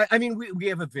I mean, we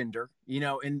have a vendor,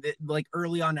 and like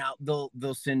early on out, they'll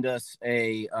send us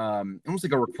a almost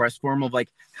like a request form of like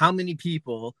how many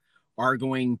people are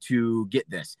going to get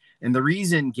this. And the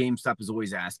reason GameStop is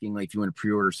always asking, like, if you want to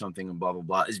pre-order something and blah blah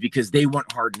blah, is because they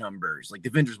want hard numbers. Like the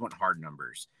vendors want hard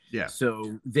numbers, Yeah.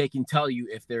 so they can tell you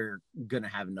if they're gonna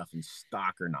have enough in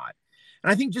stock or not.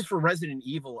 And I think just for Resident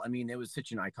Evil, I mean, it was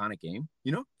such an iconic game,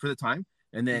 for the time.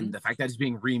 And then the fact that it's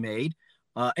being remade.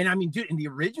 And I mean, dude, in the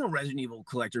original Resident Evil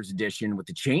Collector's Edition with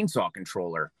the chainsaw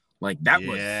controller, like that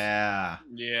was Yeah.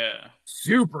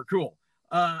 super cool.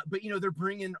 But, they're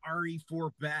bringing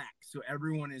RE4 back. So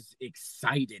everyone is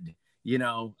excited,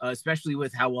 especially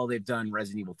with how well they've done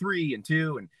Resident Evil 3 and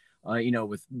 2 and,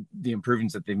 with the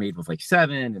improvements that they made with like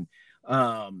 7. And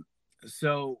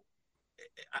so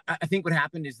I think what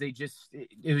happened is it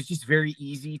was just very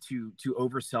easy to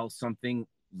oversell something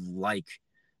like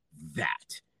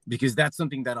that, because that's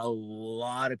something that a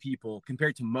lot of people,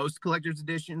 compared to most collector's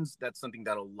editions, that's something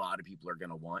that a lot of people are going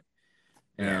to want.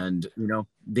 Yeah. And,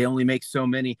 they only make so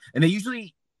many, and they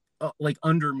usually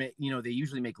they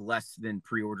usually make less than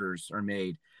pre-orders are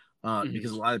made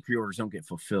because a lot of pre-orders don't get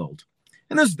fulfilled.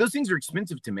 And those things are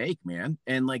expensive to make, man.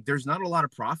 And like, there's not a lot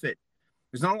of profit.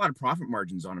 There's not a lot of profit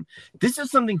margins on them. This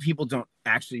is something people don't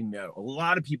actually know. A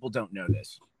lot of people don't know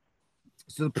this.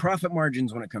 So the profit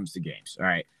margins when it comes to games. All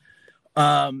right.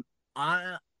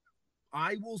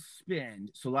 I will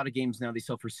spend, so a lot of games now they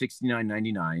sell for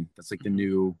 $69.99. That's like the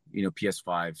new,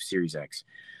 PS5 Series X.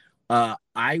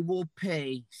 I will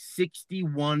pay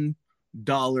 $61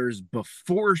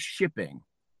 before shipping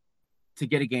to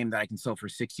get a game that I can sell for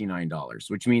 $69,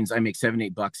 which means I make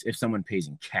 $7-8 if someone pays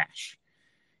in cash.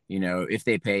 If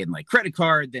they pay in like credit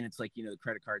card, then it's like, the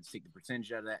credit cards take the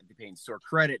percentage out of that. If they pay in store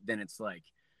credit, then it's like,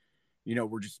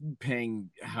 we're just paying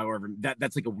however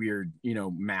that's like a weird,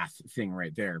 math thing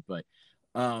right there. But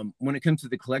when it comes to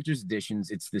the collector's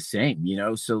editions, it's the same,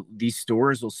 so these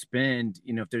stores will spend,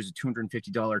 if there's a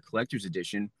 $250 collector's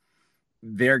edition,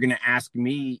 they're going to ask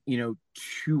me,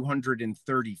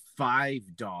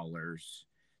 $235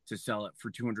 to sell it for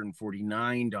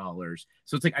 $249.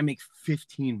 So it's like I make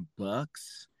 $15,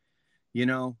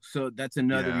 so that's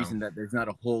another reason that there's not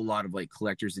a whole lot of like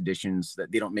collector's editions, that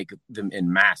they don't make them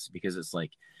in mass, because it's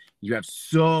like you have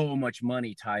so much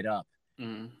money tied up,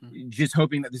 just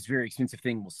hoping that this very expensive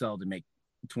thing will sell to make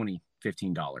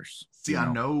 $15. See,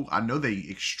 I know they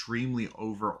extremely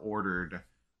over ordered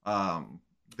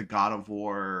the God of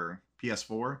War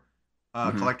PS4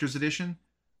 collector's edition,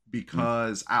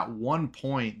 because at one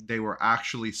point they were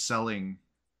actually selling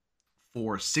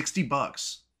for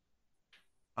 $60.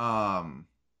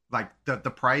 Like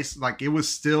the price, like it was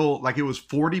still like it was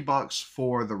 $40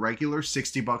 for the regular,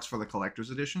 $60 for the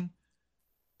collector's edition.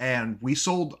 And we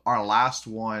sold our last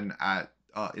one at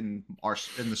in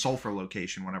the Sulphur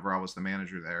location whenever I was the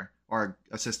manager there, or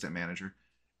assistant manager.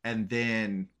 And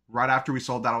then right after we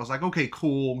sold that, I was like, okay,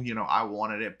 cool, I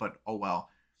wanted it, but oh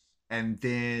well. And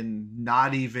then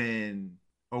not even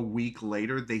a week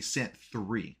later, they sent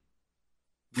 3.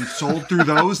 We sold through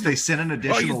those. They sent an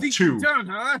additional 2. Done,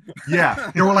 huh?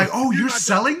 Yeah, they were like, "Oh, you're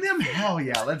selling them? Hell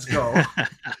yeah, let's go.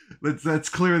 let's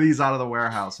clear these out of the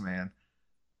warehouse, man."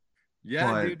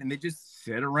 Yeah, dude, and they just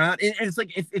sit around, and it's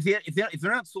like if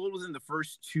they're not sold within the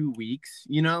first 2 weeks,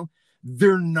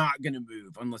 they're not gonna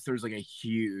move unless there's like a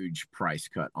huge price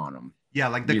cut on them. Yeah,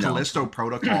 like the Callisto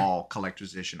Protocol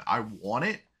collector's edition. I want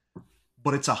it,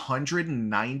 but it's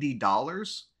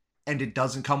 $190, and it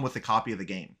doesn't come with a copy of the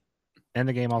game. And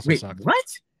the game also sucks. What?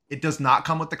 It does not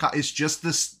come with the it's just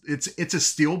this, it's a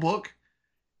steel book,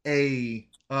 a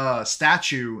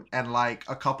statue, and like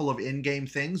a couple of in-game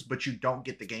things, but you don't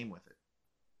get the game with it.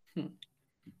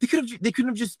 They couldn't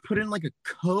have just put in like a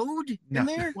code in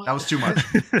there. That was too much.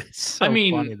 So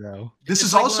funny, though. This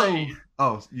is like also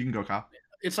you can go, Kyle.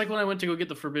 It's like when I went to go get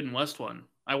the Forbidden West one.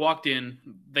 I walked in,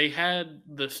 they had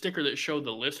the sticker that showed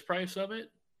the list price of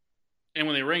it, and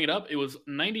when they rang it up, it was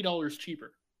 $90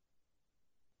 cheaper.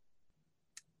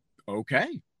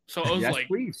 Okay. So I was like,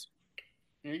 please.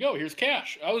 Here you go. Here's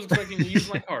cash. I was expecting to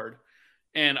use my card.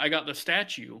 And I got the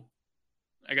statue.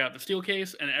 I got the steel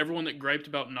case. And everyone that griped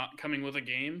about not coming with a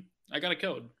game, I got a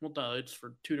code. Well, duh, it's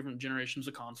for 2 different generations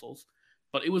of consoles.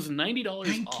 But it was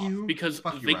 $90 off because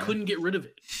they couldn't get rid of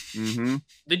it. Mm-hmm.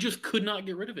 They just could not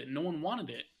get rid of it. No one wanted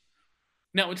it.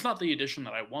 Now, it's not the edition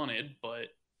that I wanted, but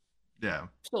yeah,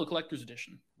 still a collector's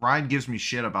edition. Ryan gives me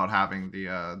shit about having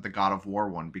the God of War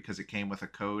one because it came with a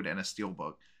code and a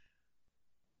steelbook.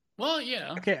 Well,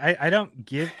 yeah. Okay,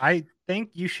 I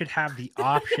think you should have the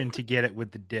option to get it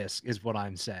with the disc, is what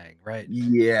I'm saying, right?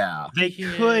 Yeah. They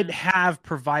could have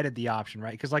provided the option,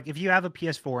 right? Because like if you have a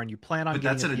PS4 and you plan on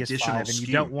getting a PS5 and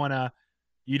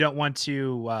you don't want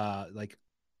to like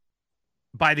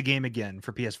buy the game again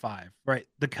for PS5, right?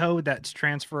 The code that's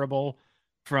transferable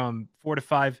from 4 to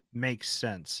 5 makes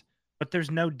sense. But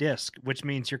there's no disc, which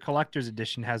means your collector's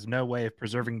edition has no way of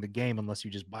preserving the game unless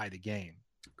you just buy the game.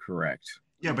 Correct.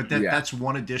 Yeah, but that's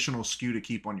one additional SKU to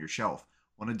keep on your shelf.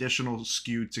 One additional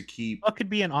SKU to keep. Well, it could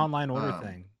be an online order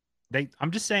thing. I'm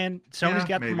just saying, Sony's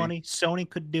got the money. Sony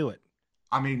could do it.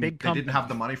 I mean, they didn't have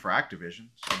the money for Activision.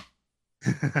 So.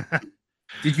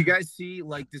 Did you guys see,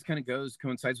 like, this kind of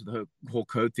coincides with the whole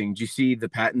code thing? Did you see the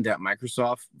patent that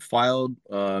Microsoft filed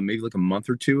maybe like a month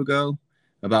or 2 ago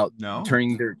about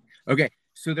turning their... Okay,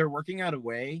 so they're working out a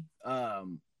way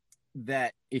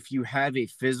that if you have a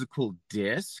physical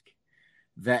disc,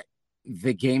 that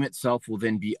the game itself will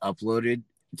then be uploaded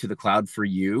to the cloud for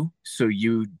you, so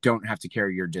you don't have to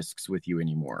carry your discs with you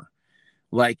anymore.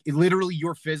 Like, literally,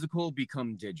 your physical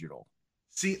become digital.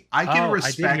 See, I can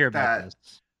respect that.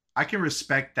 This. I can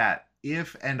respect that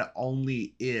if and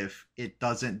only if it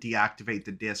doesn't deactivate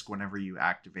the disc whenever you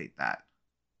activate that.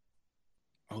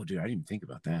 Oh, dude, I didn't even think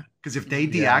about that. Because if they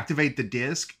deactivate the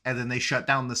disc and then they shut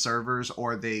down the servers,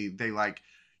 or they like,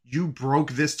 you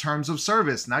broke this terms of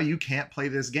service, now you can't play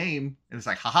this game, and it's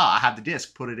like, haha, I have the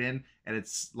disc, put it in, and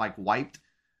it's like wiped.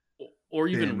 Or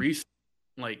even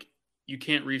like you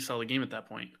can't resell the game at that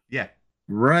point. Yeah.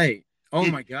 Right. Oh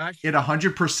my gosh. It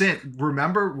 100%.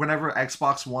 Remember whenever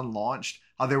Xbox One launched,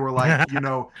 how they were like,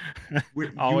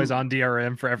 always on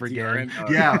DRM for every DRM,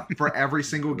 game. yeah, for every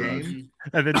single game.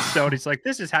 And then Sony's like,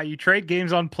 this is how you trade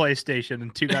games on PlayStation,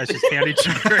 and two guys just hand each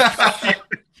other a copy.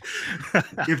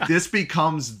 If this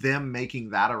becomes them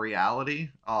making that a reality,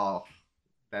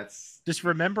 that's just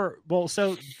remember. Well,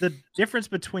 so the difference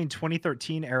between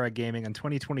 2013 era gaming and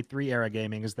 2023 era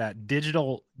gaming is that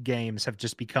digital games have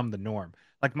just become the norm.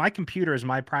 Like my computer is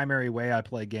my primary way I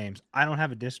play games. I don't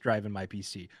have a disc drive in my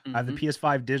PC. I have the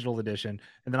PS5 digital edition,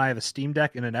 and then I have a Steam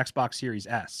Deck and an Xbox Series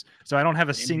S. So I don't have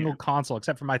a single console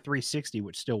except for my 360,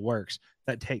 which still works,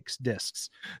 that takes discs.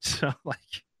 So like,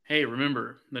 hey,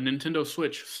 remember the Nintendo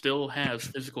Switch still has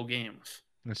physical games.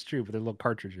 That's true, but they're little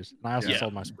cartridges. And I also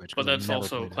sold my Switch, but that's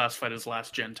also classified as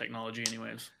last gen technology,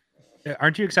 anyways.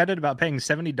 Aren't you excited about paying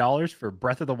 $70 for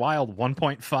Breath of the Wild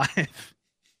 1.5?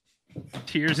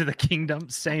 Tears of the Kingdom,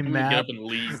 same map. Get up and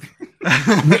leave.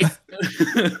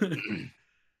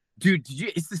 Dude,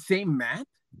 it's the same map?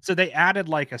 So they added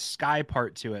like a sky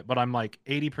part to it, but I'm like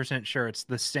 80% sure it's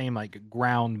the same like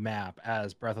ground map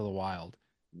as Breath of the Wild.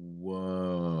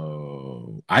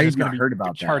 Whoa. I've not heard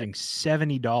about that. Charging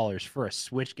 $70 for a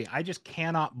Switch game. I just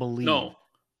cannot believe. No,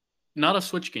 not a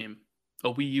Switch game,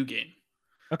 a Wii U game.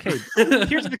 Okay,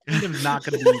 Tears of the Kingdom's not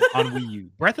going to be on Wii U.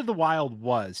 Breath of the Wild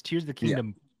was. Tears of the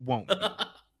Kingdom won't be.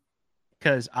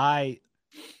 Because I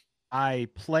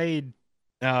played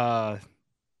Breath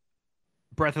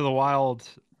of the Wild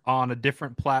on a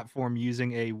different platform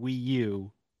using a Wii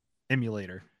U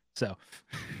emulator. So,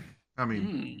 I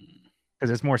mean,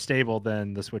 because it's more stable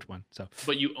than the Switch one. So,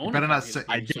 but you own. Better not say.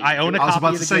 I own a copy. I was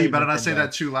about to say game, you better not Nintendo. say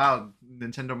that too loud.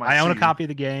 Nintendo might. I own a see copy of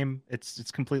the game.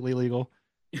 It's completely legal.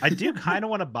 I do kind of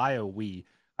want to buy a Wii.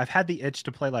 I've had the itch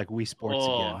to play like Wii Sports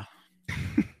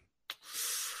again.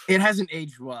 It hasn't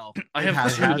aged well. I have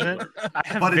hasn't. I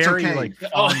have But it's very okay. like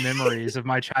fond memories of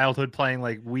my childhood playing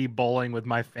like Wii bowling with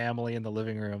my family in the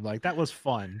living room. Like that was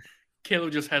fun.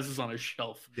 Caleb just has this on his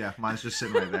shelf. Yeah, mine's just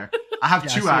sitting right there. I have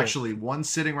two actually. One's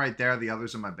sitting right there. The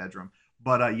other's in my bedroom.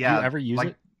 But yeah, do you ever use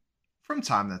it? From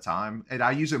time to time. And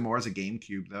I use it more as a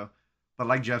GameCube though. But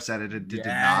like Jeff said, it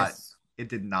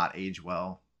did not age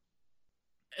well.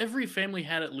 Every family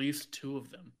had at least two of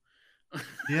them.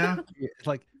 Yeah.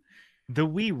 Like the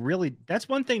Wii really, that's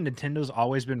one thing Nintendo's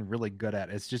always been really good at.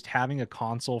 It's just having a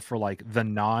console for like the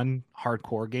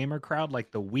non-hardcore gamer crowd.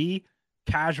 Like the Wii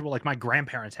casual, like my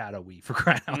grandparents had a Wii for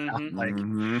crying out loud. Like,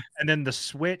 and then the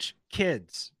Switch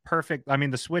kids, perfect. I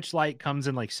mean, the Switch Lite comes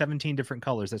in like 17 different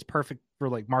colors. That's perfect for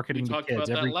like marketing to kids.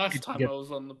 About that last time I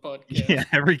was on the podcast. Yeah,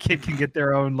 every kid can get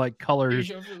their own like color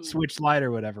Switch Lite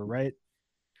or whatever, right?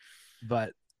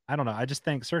 But I don't know. I just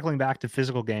think circling back to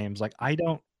physical games, like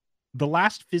the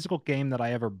last physical game that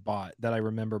I ever bought that I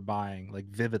remember buying like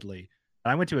vividly,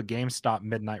 and I went to a GameStop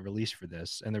midnight release for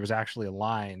this, and there was actually a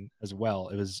line as well.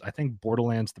 It was, I think,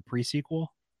 Borderlands, the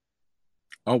pre-sequel.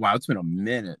 Oh, wow. It's been a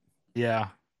minute. Yeah.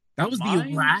 That was the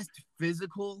last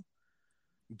physical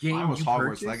game. Mine was you Hogwarts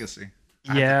purchased? Legacy.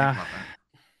 Yeah.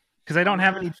 Because I don't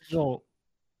have any digital,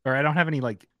 or I don't have any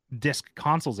like disc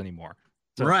consoles anymore.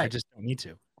 So I just don't need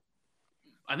to.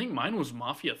 I think mine was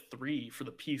Mafia 3 for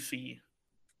the PC.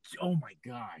 Oh my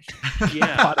gosh.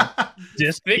 Yeah.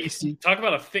 Disc thick, PC. Talk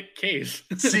about a thick case.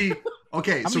 See,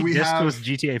 okay, How so many we discs have was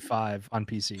GTA 5 on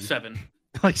PC? 7.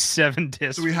 Like 7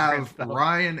 discs. So we have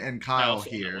Ryan and Kyle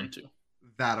here too.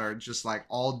 that are just like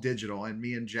all digital, and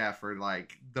me and Jeff are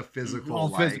like the physical. All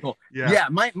like, physical. Yeah. Yeah,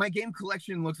 my game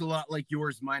collection looks a lot like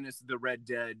yours, minus the Red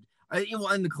Dead.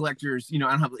 And the collectors, I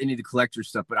don't have any of the collector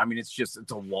stuff, but I mean, it's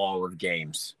a wall of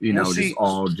games, just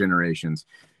all generations.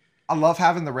 I love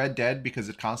having the Red Dead because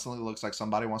it constantly looks like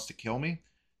somebody wants to kill me.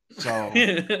 So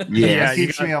yeah, it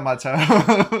keeps me on my toes.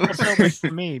 So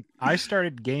for me, I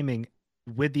started gaming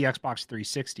with the Xbox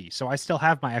 360. So I still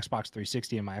have my Xbox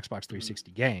 360 and my Xbox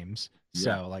 360 games.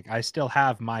 So like I still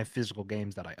have my physical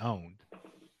games that I owned.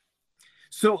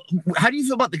 So how do you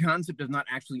feel about the concept of not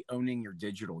actually owning your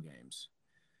digital games?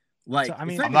 Like, so, I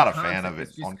mean, I'm not a fan of it.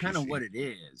 It's just on kind of PC. what it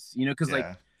is, because like,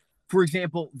 for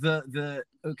example, so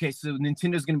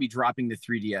Nintendo's going to be dropping the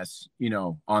 3DS,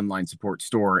 online support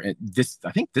store at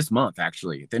I think this month,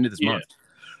 actually, at the end of this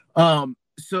month.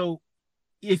 So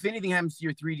if anything happens to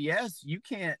your 3DS, you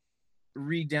can't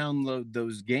re-download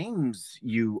those games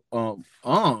you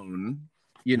own,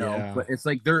 but it's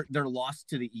like they're lost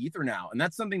to the ether now. And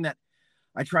that's something that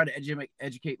I try to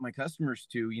educate my customers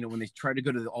to, when they try to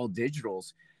go to the all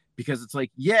digitals, because it's like,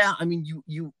 I mean,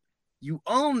 you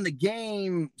own the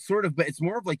game sort of, but it's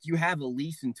more of like you have a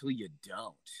lease until you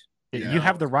don't. You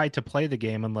have the right to play the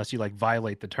game unless you like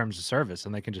violate the terms of service,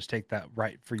 and they can just take that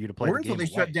right for you to play or the until game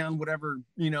they away. shut down whatever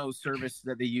service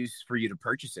that they use for you to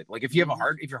purchase it. Like if you have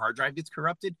if your hard drive gets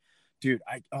corrupted, dude,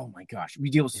 oh my gosh, we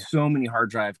deal with so many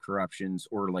hard drive corruptions,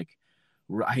 or like,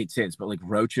 I hate to say this, but like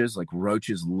roaches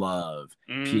love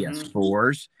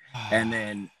PS4s, and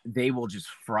then they will just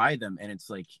fry them, and it's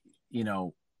like,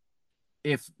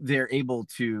 if they're able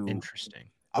to interesting,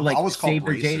 like save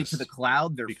their data to the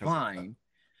cloud, they're fine.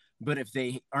 But if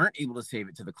they aren't able to save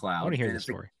it to the cloud, I want to hear the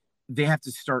story. They have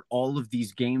to start all of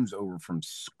these games over from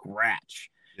scratch.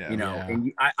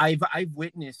 And I've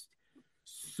witnessed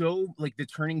so like the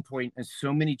turning point in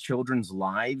so many children's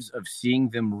lives of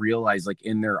seeing them realize, like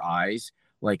in their eyes,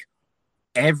 like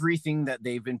everything that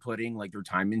they've been putting like their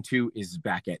time into is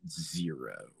back at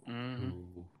zero.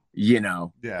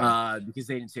 Because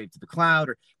they didn't save it to the cloud.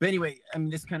 But anyway, I mean,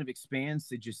 this kind of expands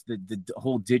to just the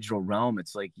whole digital realm.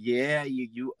 It's like,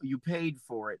 you paid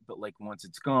for it, but like once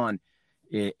it's gone,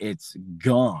 it's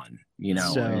gone.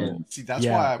 So see, that's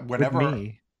why whenever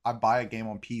I buy a game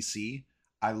on PC,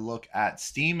 I look at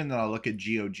Steam and then I look at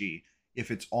GOG.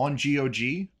 If it's on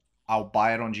GOG, I'll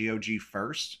buy it on GOG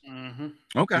first.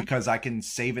 Okay. Because I can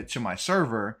save it to my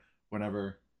server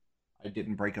whenever I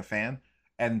didn't break a fan.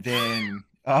 And then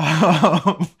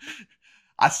I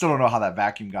still don't know how that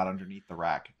vacuum got underneath the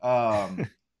rack.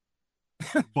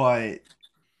 But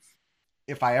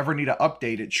if I ever need to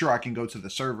update it, sure, I can go to the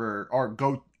server or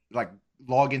go like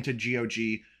log into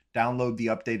GOG, download the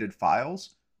updated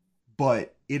files.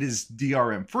 But it is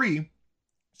DRM free.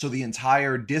 So the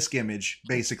entire disk image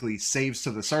basically saves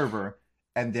to the server.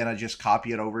 And then I just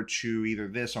copy it over to either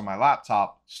this or my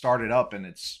laptop, start it up, and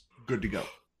it's good to go.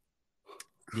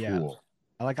 Yeah. Cool.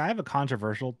 Like, I have a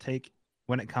controversial take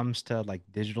when it comes to like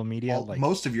digital media. Well, like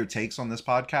most of your takes on this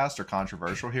podcast are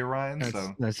controversial here,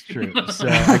 Ryan. That's true. So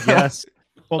I guess,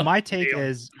 well, my take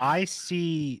is I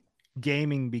see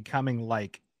gaming becoming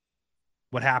like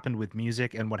what happened with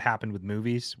music and what happened with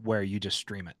movies, where you just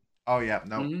stream it. Oh yeah,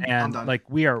 no, and like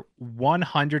we are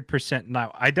 100%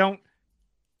 now. I don't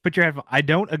put your headphone. I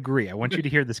don't agree. I want you to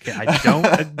hear this, kid. I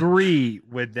don't agree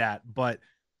with that, but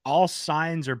all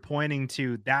signs are pointing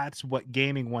to that's what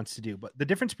gaming wants to do. But the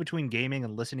difference between gaming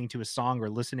and listening to a song or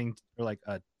listening or like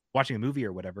watching a movie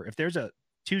or whatever, if there's a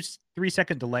 2-3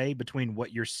 second delay between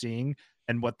what you're seeing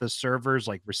and what the server's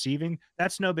like receiving,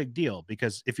 that's no big deal,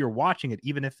 because if you're watching it,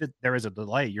 even if there is a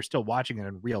delay, you're still watching it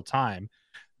in real time.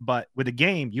 But with a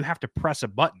game, you have to press a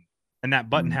button, and that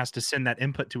button has to send that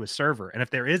input to a server. And if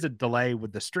there is a delay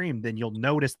with the stream, then you'll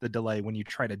notice the delay when you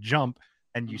try to jump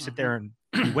and you sit there and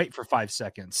you wait for 5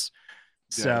 seconds.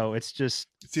 Yeah. So it's just,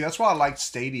 see, that's why I like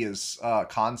Stadia's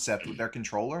concept with their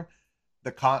controller.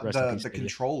 The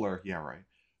controller,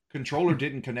 controller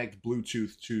didn't connect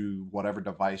Bluetooth to whatever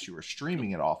device you were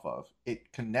streaming it off of.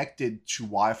 It connected to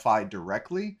Wi-Fi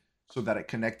directly, so that it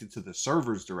connected to the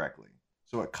servers directly.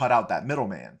 So it cut out that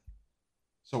middleman.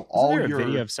 So all your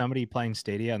video of somebody playing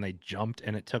Stadia and they jumped,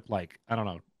 and it took like, I don't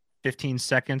know, 15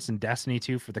 seconds in Destiny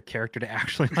 2 for the character to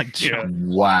actually like jump.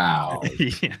 Wow.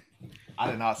 Yeah.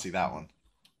 I did not see that one.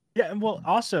 Yeah, and well,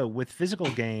 also with physical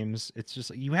games, it's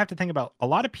just you have to think about, a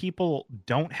lot of people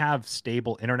don't have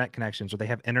stable internet connections, or they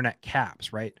have internet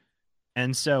caps, right?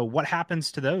 And so what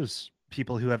happens to those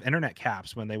people who have internet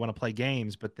caps when they want to play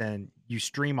games, but then you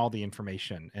stream all the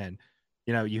information, and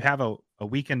you have a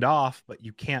weekend off, but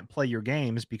you can't play your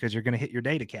games because you're going to hit your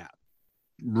data cap.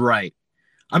 Right.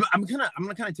 I'm gonna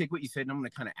kind of take what you said, and I'm gonna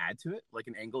kind of add to it, like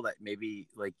an angle that maybe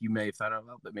like you may have thought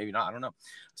about, but maybe not. I don't know.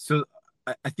 So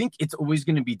I think it's always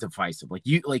going to be divisive. Like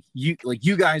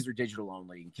you guys are digital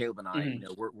only, and Caleb and I,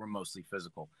 we're mostly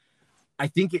physical. I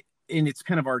think it's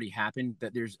kind of already happened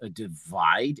that there's a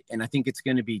divide, and I think it's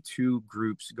going to be two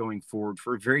groups going forward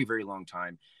for a very, very long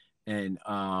time. And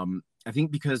I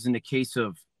think because in the case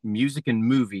of music and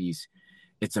movies,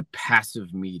 it's a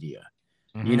passive media.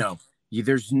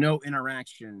 There's no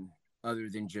interaction other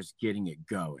than just getting it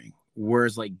going.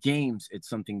 Whereas like games, it's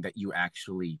something that you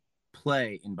actually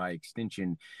play, and by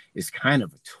extension is kind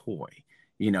of a toy,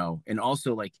 and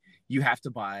also like you have to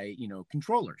buy,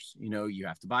 controllers, you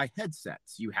have to buy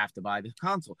headsets, you have to buy the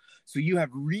console. So you have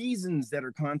reasons that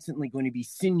are constantly going to be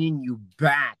sending you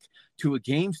back to a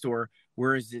game store.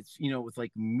 Whereas it's, with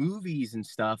like movies and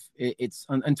stuff, it's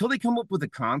until they come up with a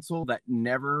console that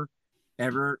never,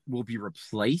 ever will be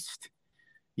replaced.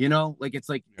 It's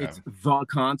the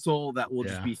console that will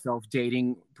just be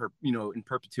self-dating, in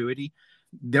perpetuity.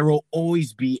 There will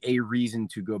always be a reason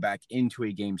to go back into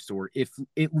a game store,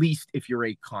 at least if you're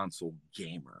a console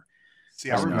gamer.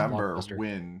 See, I remember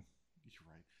when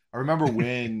I remember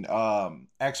when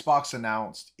Xbox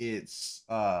announced its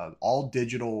all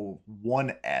digital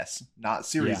One S, not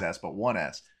Series S, but One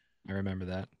S. I remember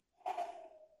that.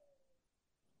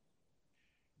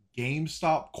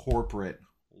 GameStop corporate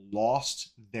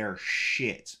lost their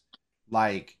shit.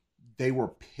 Like, they were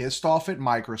pissed off at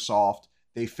Microsoft.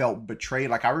 They felt betrayed.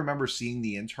 Like, I remember seeing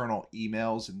the internal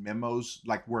emails and memos,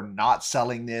 like, we're not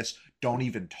selling this. Don't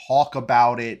even talk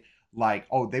about it. Like,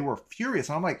 oh, they were furious.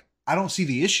 And I'm like, I don't see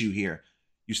the issue here.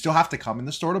 You still have to come in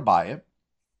the store to buy it.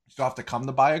 You still have to come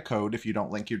to buy a code if you don't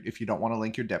want to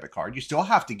link your debit card. You still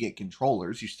have to get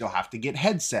controllers. You still have to get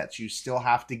headsets. You still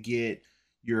have to get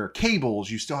your cables.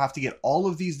 You still have to get all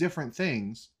of these different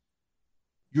things.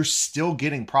 You're still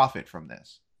getting profit from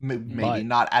this. Maybe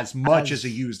not as much as a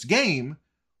used game,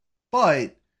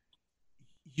 but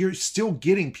you're still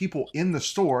getting people in the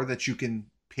store that you can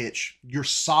pitch. Your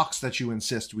socks that you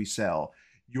insist we sell,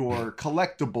 your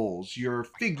collectibles, your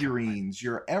figurines,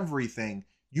 your everything.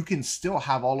 You can still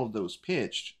have all of those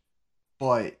pitched,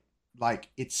 but like,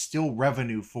 it's still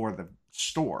revenue for the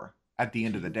store at the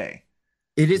end of the day.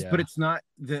 It is, but it's not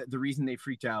the reason they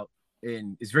freaked out.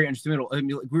 And it's very understandable. I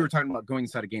mean, like, we were talking about going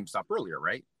inside a GameStop earlier,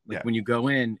 right? Like, when you go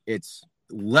in, it's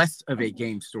less of a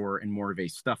game store and more of a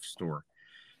stuff store.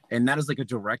 And that is like a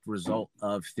direct result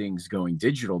of things going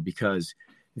digital, because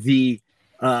every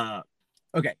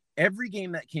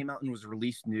game that came out and was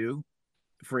released new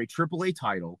for a AAA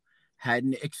title had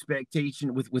an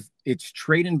expectation with its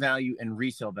trade-in value and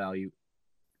resale value,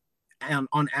 and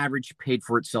on average paid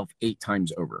for itself 8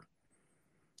 times over.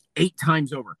 8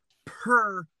 times over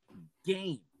per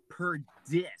game, per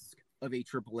disc of a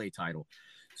AAA title.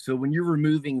 So when you're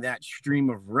removing that stream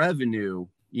of revenue,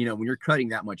 you know, when you're cutting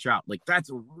that much out, like,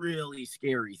 that's a really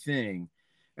scary thing.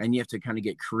 And you have to kind of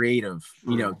get creative,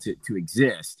 you know, to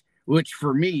exist, which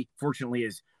for me, fortunately,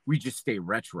 is we just stay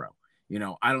retro. You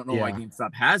know, I don't know why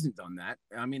GameStop hasn't done that.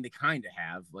 I mean, they kind of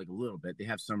have, like, a little bit. They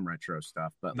have some retro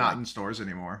stuff, but not in stores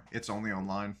anymore. It's only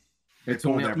online. It's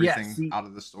pulled everything out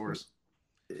of the stores.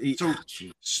 So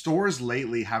stores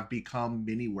lately have become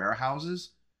mini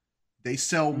warehouses. They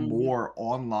sell more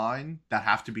online that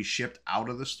have to be shipped out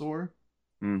of the store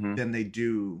than they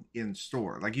do in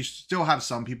store. Like, you still have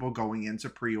some people going into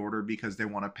pre-order because they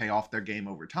want to pay off their game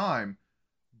over time,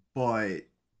 but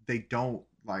they don't,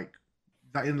 like,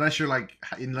 unless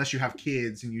you have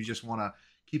kids and you just want to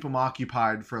keep them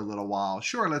occupied for a little while.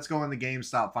 Sure, let's go in the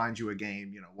GameStop, find you a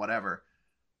game, you know, whatever.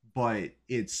 But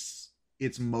it's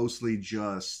mostly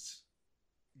just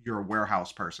you're a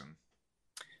warehouse person.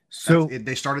 So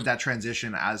they started that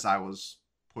transition as I was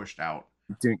pushed out.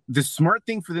 The smart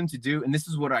thing for them to do, and this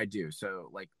is what I do. So,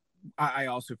 like, I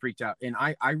also freaked out, and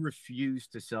I refuse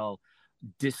to sell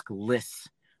disc-less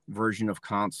version of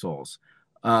consoles.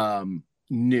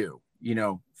 New, you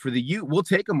know, we'll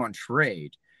take them on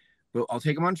trade, but I'll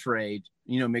take them on trade,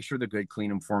 you know, make sure they're good, clean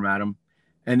them, format them,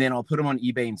 and then I'll put them on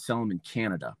eBay and sell them in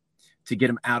Canada to get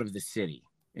them out of the city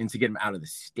and to get them out of the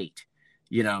state,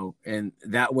 you know, and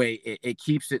that way it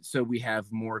keeps it so we have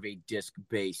more of a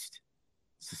disc-based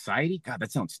society. God,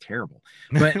 that sounds terrible,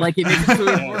 but like, it makes it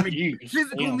so more of a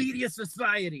physical media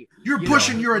society. You're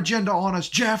pushing your agenda on us,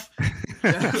 Jeff.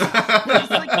 It's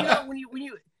like, you know, when you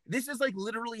this is like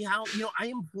literally how, you know, I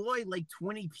employ like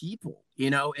 20 people, you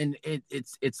know, and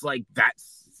it's like,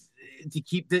 that's to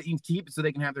keep it so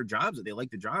they can have their jobs, that they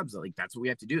like the jobs. Like, that's what we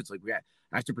have to do. It's like, I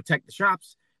have to protect the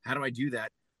shops. How do I do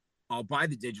that? I'll buy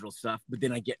the digital stuff, but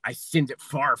then I send it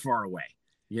far, far away,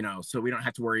 you know, so we don't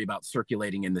have to worry about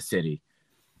circulating in the city.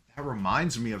 That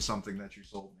reminds me of something that you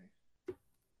sold me.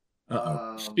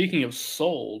 Speaking of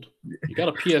sold, you got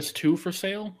a PS2 for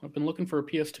sale? I've been looking for a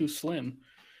PS2 Slim.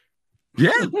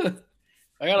 Yeah.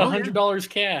 I got $100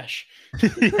 cash.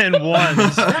 And one.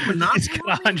 Is that Monopoly? It's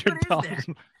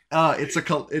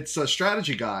got $100. It's a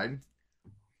strategy guide,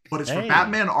 but it's for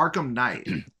Batman Arkham Knight.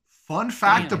 Fun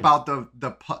fact about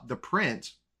the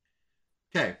print.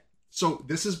 Okay, so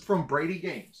this is from Brady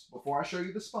Games. Before I show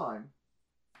you the spine,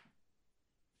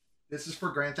 this is for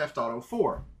Grand Theft Auto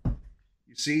 4.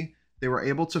 You see, they were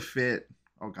able to fit.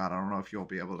 Oh God, I don't know if you'll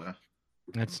be able to.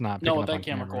 It's not. No, with that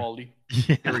camera quality.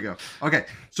 Yeah. Here we go. Okay,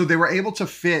 so they were able to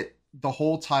fit the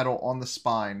whole title on the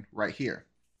spine right here.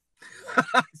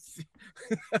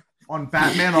 On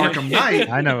Batman Arkham Knight,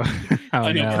 I know.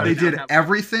 They did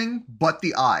everything but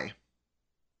the eye.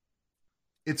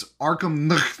 It's Arkham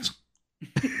Knight.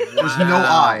 There's no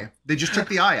eye. They just took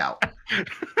the eye out.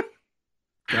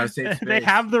 They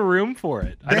have the room for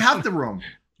it. They have the room.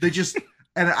 They just,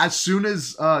 and as soon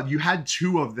as you had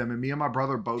 2 of them, and me and my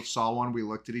brother both saw one, we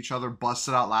looked at each other,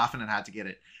 busted out laughing, and had to get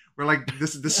it. We're like,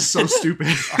 this is so stupid.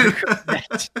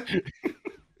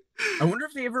 I wonder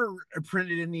if they ever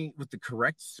printed any with the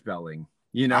correct spelling.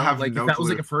 You know, I have like no if that was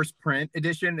clue. like a first print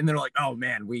edition, and they're like, "Oh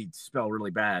man, we spell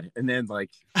really bad," and then like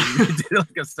we did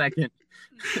like a second.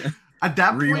 At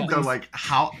that point, Release. though, like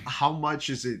how much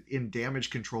is it in damage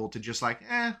control to just like,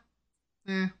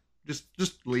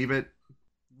 just leave it.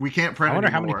 We can't print I wonder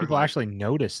anymore. how many people like, actually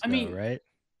noticed, I though, mean, right?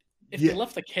 If Yeah. they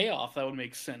left the K off, that would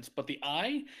make sense. But the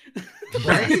I,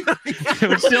 Right? It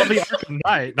would still be Arkham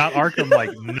Knight, not Arkham like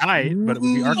Knight, but it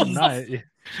would be Arkham Knight.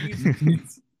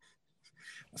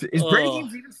 Is Brady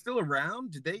Games even still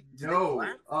around? Did they No.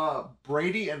 collapse?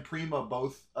 Brady and Prima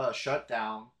both shut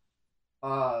down.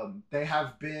 They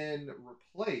have been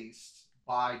replaced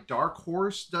by Dark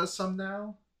Horse. Does some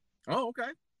now. Oh,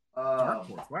 okay. Dark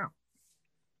Horse. Wow.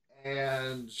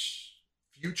 And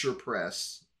Future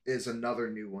Press is another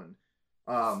new one.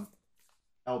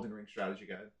 Elden Ring strategy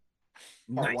guide.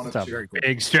 Part one of That's two. a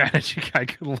big strategy guy.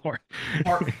 Good lord.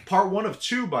 Part one of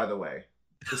two, by the way.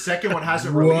 The second one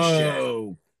hasn't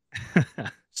released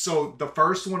yet. So the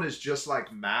first one is just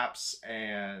like maps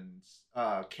and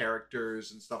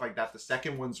characters and stuff like that. The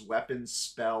second one's weapons,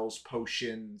 spells,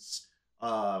 potions.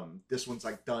 This one's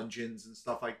like dungeons and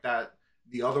stuff like that.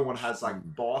 The other one has like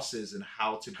bosses and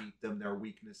how to beat them, their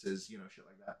weaknesses, shit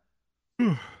like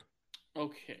that.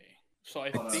 okay. So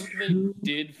I think they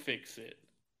did fix it,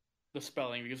 the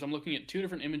spelling, because I'm looking at two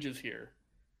different images here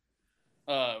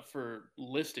for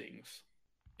listings.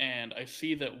 And I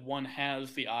see that one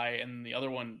has the I and the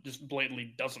other one just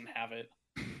blatantly doesn't have it.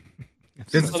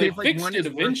 Does it So say they if, like fixed one it is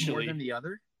worth more eventually. than the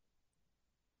other?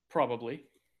 Probably.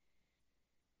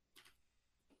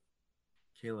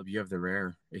 Caleb, you have the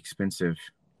rare, expensive.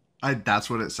 That's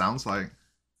what it sounds like.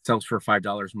 Sells for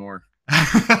 $5 more.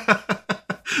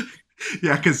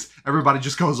 Yeah, because everybody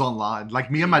just goes online. Like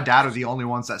me and my dad are the only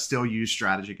ones that still use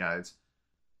strategy guides.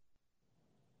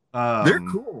 They're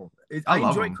cool. I love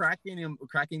enjoy them.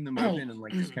 cracking them open and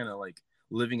like just kind of like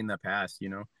living in the past,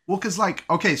 Well, because like,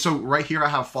 okay, so right here I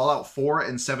have Fallout 4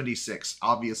 and 76.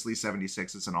 Obviously,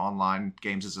 76 is an online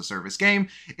games as a service game.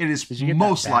 It is Did you get that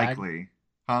most bag? likely,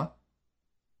 huh?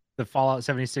 The Fallout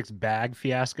 76 bag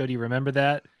fiasco. Do you remember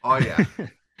that? Oh yeah.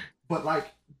 But like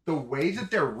the way that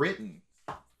they're written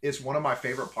is one of my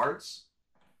favorite parts.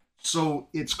 So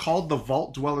it's called the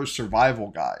Vault Dweller Survival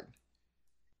Guide.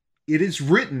 It is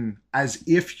written as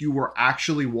if you were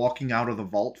actually walking out of the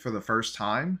vault for the first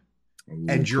time. Ooh,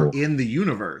 And you're cool. in the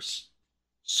universe.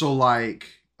 So like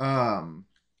the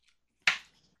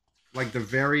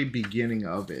very beginning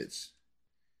of it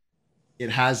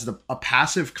has a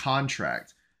passive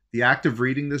contract. The act of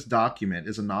reading this document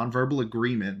is a nonverbal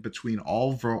agreement between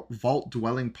all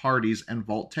vault-dwelling parties and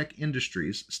Vault-Tec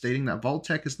Industries, stating that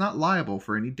Vault-Tec is not liable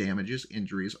for any damages,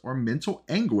 injuries, or mental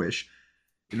anguish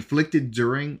inflicted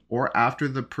during or after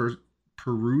the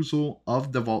perusal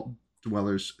of the Vault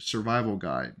Dweller's Survival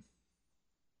Guide.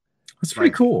 That's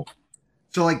pretty cool.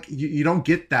 So like you don't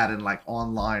get that in like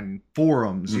online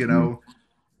forums,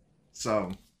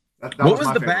 So that What was was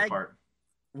my the favorite bag? part.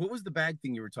 What was the bag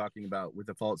thing you were talking about with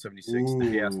the Fallout 76, the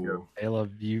fiasco?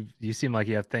 Caleb, you seem like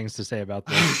you have things to say about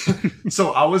this.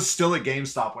 So I was still at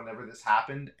GameStop whenever this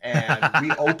happened, and we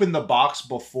opened the box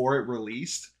before it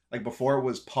released, like before it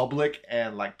was public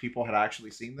and like people had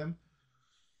actually seen them.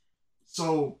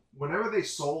 So whenever they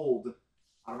sold,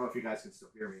 I don't know if you guys can still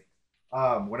hear me.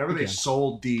 Whenever they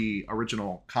sold the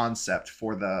original concept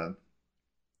for the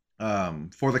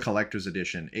collector's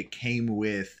edition, it came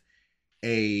with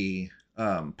a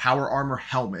power armor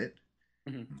helmet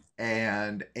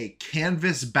and a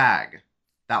canvas bag.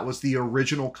 That was the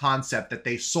original concept that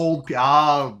they sold.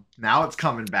 Now it's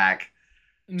coming back.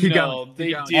 They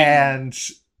did. And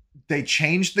they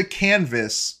changed the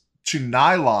canvas to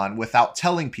nylon without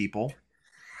telling people.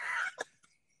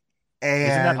 And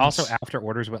isn't that also after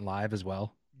orders went live as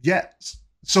well? Yes.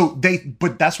 So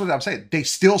but that's what I'm saying. They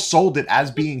still sold it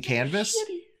as being canvas.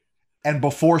 And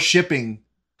before shipping,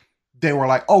 they were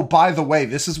like, oh, by the way,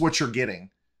 this is what you're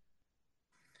getting.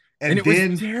 And it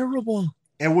then was terrible.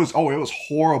 It was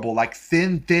horrible. Like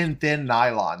thin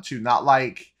nylon too. Not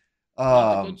like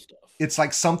Not the good stuff. it's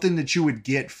like something that you would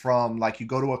get from like you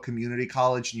go to a community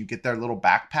college and you get their little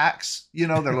backpacks, their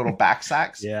little back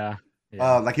sacks. Yeah.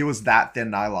 Like it was that thin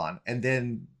nylon. And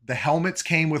then the helmets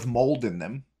came with mold in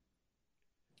them.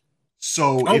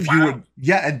 So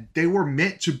and they were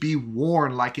meant to be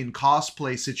worn like in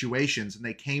cosplay situations, and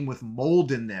they came with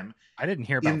mold in them. I didn't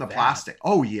hear about in the that. plastic.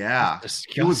 Oh yeah, That's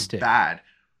it was disgusting. bad.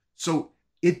 So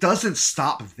it doesn't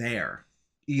stop there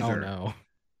either. Oh no.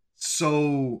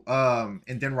 So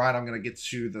and then Ryan, I'm gonna get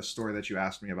to the story that you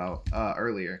asked me about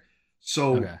earlier.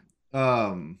 So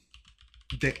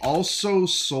they also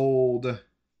sold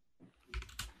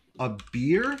A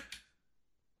beer?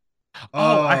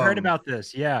 Oh, I heard about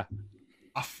this. Yeah.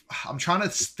 I'm trying to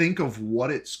think of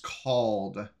what it's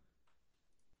called. I'm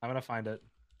gonna find it.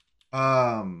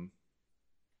 Like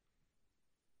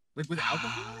with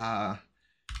alcohol?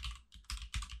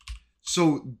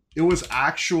 So it was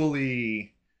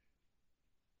actually,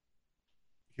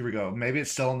 here we go. Maybe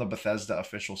it's still in the Bethesda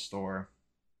official store.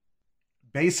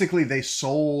 Basically, they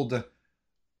sold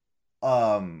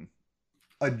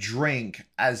a drink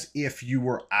as if you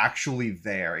were actually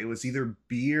there. It was either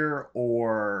beer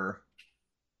or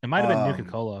it might have been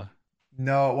Nuka-Cola.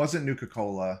 No, it wasn't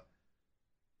Nuka-Cola.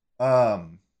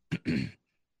 And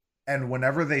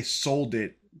whenever they sold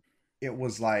it, it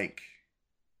was like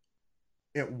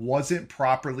it wasn't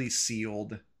properly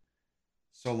sealed.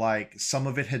 So like some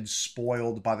of it had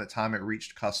spoiled by the time it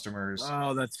reached customers.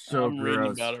 Oh, that's so I'm gross.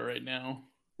 reading about it right now.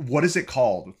 What is it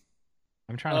called?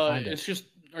 I'm trying to find it. It's just,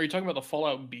 are you talking about the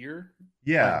Fallout beer?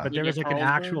 Yeah. But there was like an Carlsberg?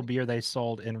 actual beer they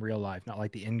sold in real life, not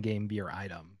like the in-game beer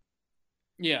item.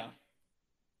 Yeah.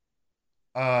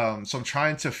 So I'm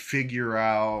trying to figure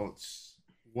out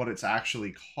what it's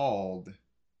actually called.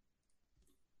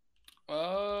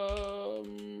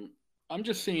 I'm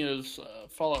just seeing it as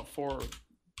Fallout 4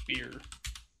 beer.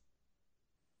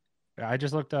 I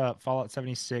just looked up Fallout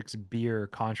 76 beer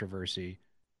controversy.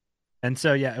 And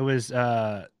so yeah, it was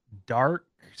dark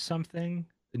something.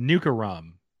 Nuka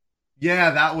rum.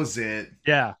 Yeah, that was it.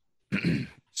 Yeah.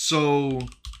 So And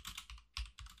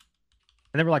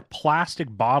they were like plastic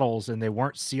bottles and they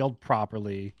weren't sealed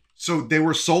properly. So they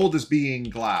were sold as being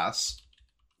glass.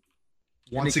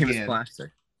 Once And they came as again,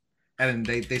 plastic. and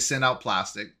they sent out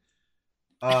plastic.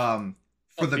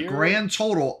 For the beer? grand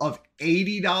total of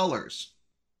 $80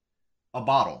 a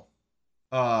bottle.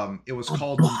 It was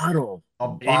called Bottle. a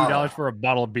 $80 bottle. for a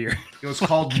bottle of beer. It was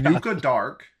called Nuka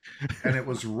Dark, and it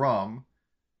was rum.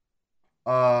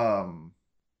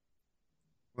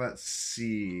 Let's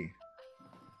see.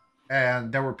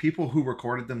 And there were people who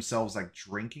recorded themselves like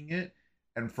drinking it,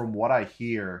 and from what I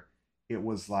hear, it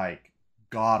was like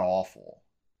god awful.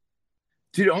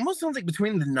 Dude, it almost sounds like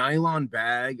between the nylon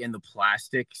bag and the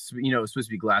plastic, you know, it's supposed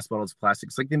to be glass bottles, plastic.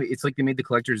 It's like they made the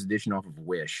collector's edition off of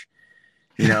Wish.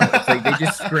 You know, it's like they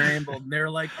just scrambled. And they're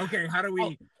like, okay, how do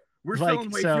we? We're Like,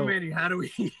 selling way so- too many. How do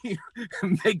we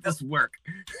make this work?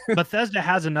 Bethesda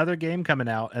has another game coming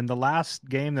out, and the last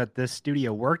game that this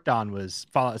studio worked on was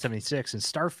Fallout 76, and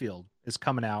Starfield is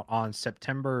coming out on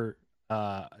September.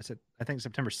 I think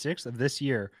September 6th of this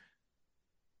year.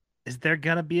 Is there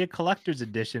gonna be a collector's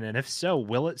edition, and if so,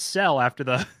 will it sell after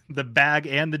the bag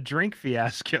and the drink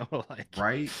fiasco? Like,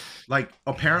 Right? Like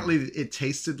apparently it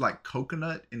tasted like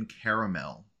coconut and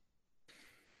caramel.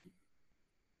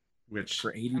 Which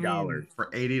For $80. for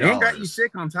 $80. And got you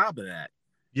sick on top of that.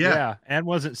 Yeah, and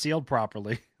wasn't sealed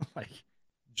properly. Like,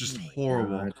 just Oh my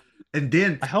horrible. God. And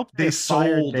then I hope they they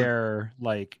fired sold their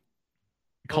like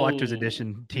collector's Oh,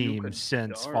 edition team Nuka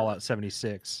since Dark. Fallout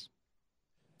 76.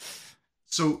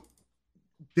 So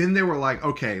then they were like,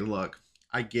 okay, look,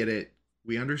 I get it.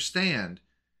 We understand.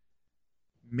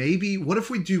 Maybe, what if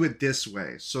we do it this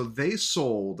way? So they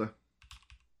sold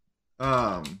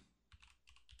a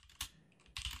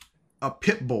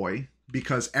Pip-Boy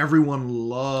because everyone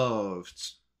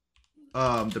loved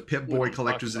the Pip-Boy talked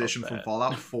Collector's about Edition from that.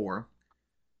 Fallout 4.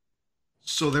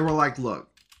 So they were like, look,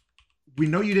 we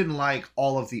know you didn't like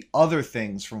all of the other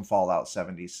things from Fallout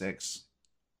 76.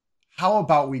 How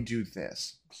about we do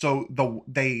this? So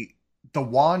the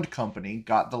Wand Company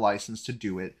got the license to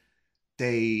do it.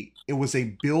 It was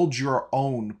a build your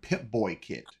own Pip-Boy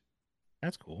kit.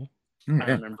 That's cool. I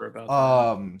remember about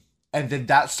that. And then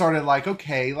that started like,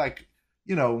 okay, like,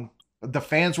 you know, the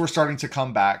fans were starting to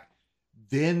come back.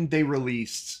 Then they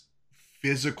released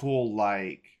physical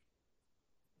like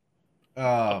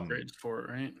Upgrades for it,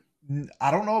 right?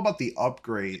 I don't know about the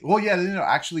upgrade. Well, yeah, no,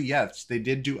 actually, yes, they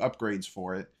did do upgrades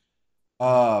for it.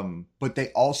 But they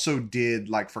also did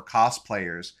like for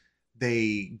cosplayers,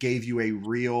 they gave you a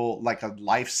real like a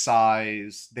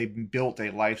life-size. They built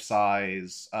a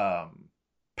life-size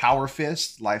power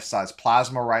fist, life-size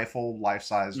plasma rifle,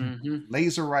 life-size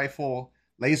laser rifle,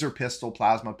 laser pistol,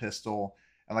 plasma pistol,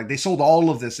 and like they sold all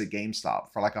of this at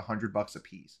GameStop for like $100 a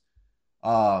piece.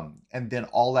 And then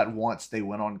all at once they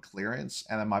went on clearance,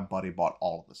 and then my buddy bought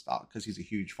all of the stock because he's a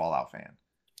huge Fallout fan.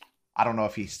 I don't know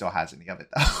if he still has any of it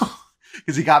though,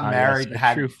 because he got married and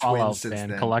had true Fallout twins since fan,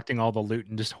 then. collecting all the loot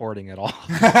and just hoarding it all.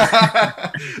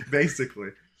 Basically,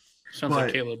 Sounds but-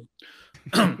 like Caleb.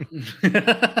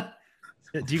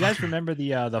 Do you guys remember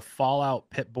the Fallout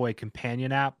Pip-Boy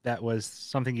companion app? That was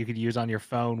something you could use on your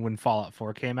phone when Fallout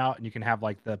 4 came out, and you can have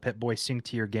like the Pip-Boy sync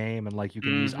to your game, and like you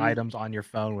can use items on your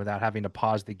phone without having to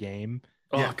pause the game.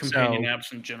 Oh, companion So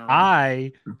apps in general.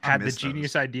 I had the miss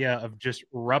genius those. idea of just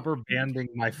rubber banding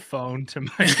my phone to my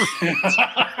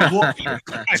Well,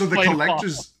 so played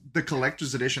the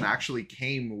collector's edition actually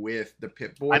came with the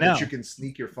Pip-Boy I know. that you can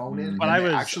sneak your phone in. But And I they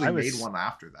was- actually I was- made one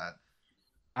after that.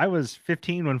 I was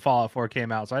 15 when Fallout 4 came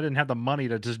out, so I didn't have the money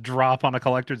to just drop on a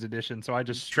collector's edition. So I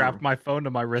just strapped True. my phone to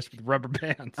my wrist with rubber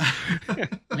bands.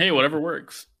 Hey, whatever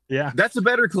works. Yeah. That's a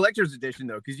better collector's edition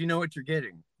though, because you know what you're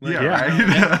getting. Like, Yeah,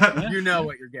 Yeah. right. You know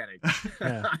what you're getting.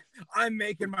 Yeah. I'm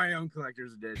making my own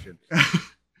collector's edition.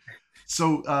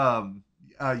 So,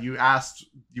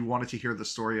 you wanted to hear the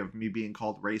story of me being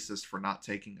called racist for not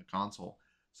taking a console.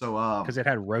 So, Because it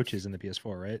had roaches in the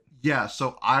PS4, right? yeah,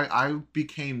 so I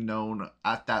became known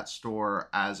at that store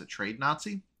as a trade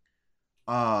Nazi.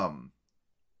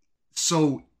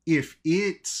 So if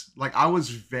it, like, I was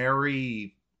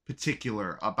very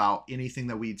particular about anything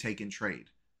that we'd take in trade,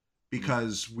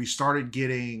 because we started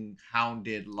getting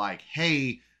hounded like,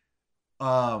 hey,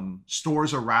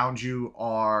 stores around you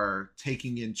are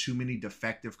taking in too many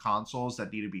defective consoles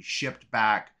that need to be shipped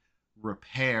back,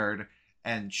 repaired,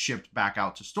 and shipped back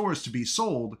out to stores to be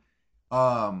sold.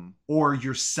 Or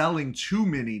you're selling too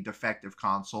many defective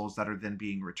consoles that are then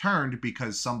being returned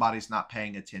because somebody's not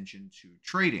paying attention to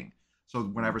trading. So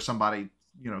whenever somebody,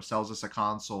 sells us a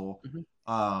console,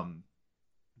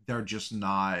 they're just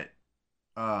not,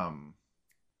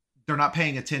 they're not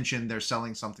paying attention. They're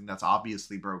selling something that's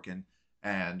obviously broken.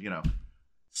 And,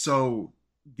 so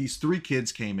these 3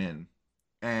 kids came in,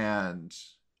 and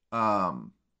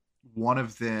one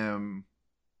of them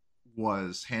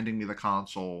was handing me the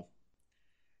console,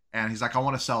 and he's like, I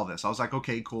want to sell this. I was like,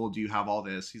 okay, cool. Do you have all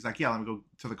this? He's like, yeah, let me go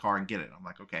to the car and get it. I'm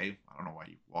like, okay, I don't know why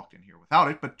you walked in here without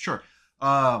it, but sure.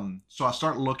 So I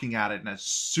start looking at it, and as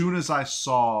soon as I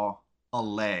saw a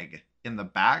leg in the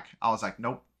back, I was like,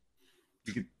 nope,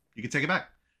 you could take it back.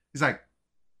 He's like,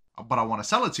 but I want to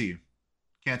sell it to you.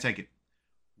 Can't take it.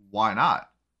 Why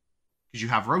not? Because you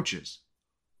have roaches.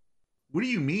 What do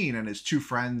you mean? And his two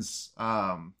friends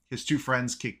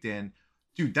kicked in.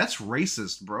 Dude, that's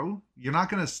racist, bro. You're not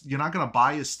gonna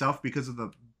buy his stuff because of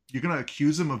you're gonna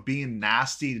accuse him of being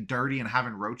nasty, dirty, and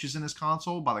having roaches in his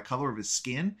console by the color of his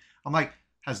skin. I'm like,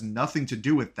 has nothing to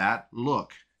do with that.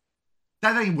 Look,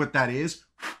 that ain't what that is.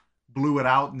 Blew it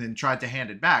out and then tried to hand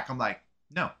it back. I'm like,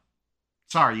 no.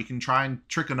 Sorry, you can try and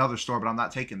trick another store, but I'm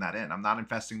not taking that in. I'm not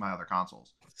infesting my other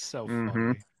consoles. So Mhm.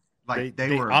 funny. Like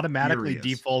They were automatically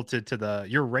furious. defaulted to the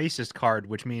 "you're racist" card,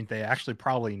 which means they actually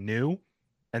probably knew,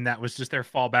 and that was just their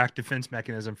fallback defense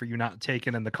mechanism for you not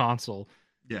taking in the console,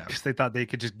 Yeah. because they thought they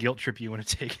could just guilt trip you into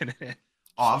taking it in.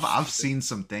 Oh, I've seen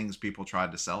some things people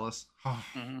tried to sell us.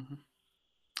 Mhm.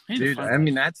 Dude, I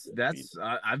mean that's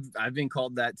I've been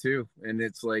called that too, and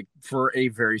it's like for a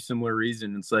very similar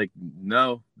reason. It's like,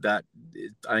 no, that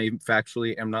I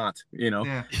factually am not,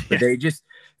 Yeah. But they just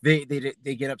they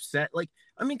get upset. Like,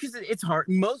 I mean, because it's hard.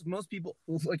 Most people,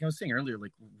 like I was saying earlier,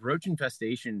 like roach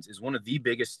infestations is one of the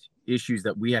biggest issues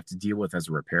that we have to deal with as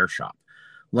a repair shop.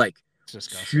 Like, It's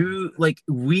disgusting.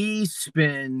 we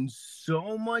spend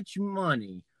so much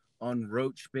money on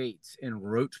roach baits and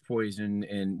roach poison,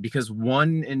 and because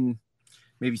 1 in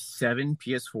maybe 7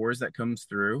 PS4s that comes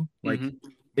through, like it's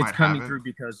Might coming have it. through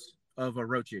because of a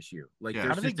roach issue. Like Yeah. their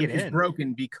How do they system get is in?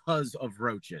 broken because of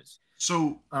roaches.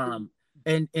 So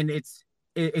And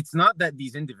it's not that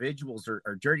these individuals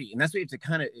are dirty, and that's what you have to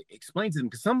kind of explain to them,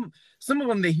 because some of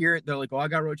them, they hear it, they're like, oh, I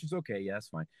got roaches, okay, yeah, that's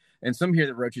fine. And some hear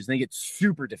the roaches and they get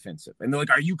super defensive, and they're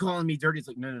like, are you calling me dirty? It's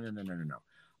like, no.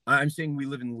 I'm saying we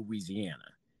live in Louisiana,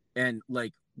 and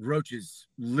like roaches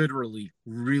literally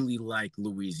really like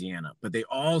Louisiana, but they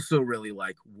also really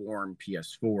like warm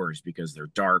PS4s because they're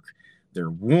dark, they're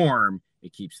warm,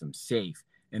 it keeps them safe,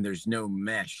 and there's no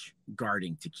mesh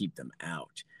guarding to keep them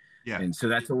out. Yeah. And so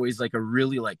that's always like a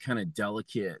really like kind of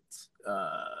delicate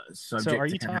subject. So are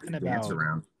to you kind of talking dance about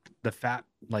around. the fat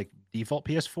like default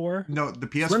PS4? no, the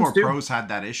PS4 Slims do. Pros had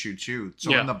that issue too.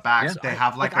 So Yeah. in the back, Yeah. they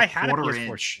have like I a had a quarter PS4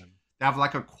 inch. Slim. They have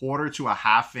like a quarter to a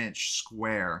half inch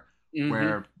square Mhm.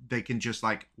 where they can just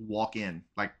like walk in,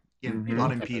 like Mhm. Look up an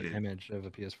unimpeded. image of a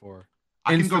PS4.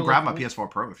 I And can go so, grab like, my PS4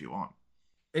 Pro if you want.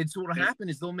 And so what'll happen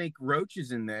is they'll make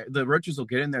roaches in there. The roaches will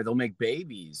get in there. They'll make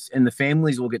babies, and the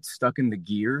families will get stuck in the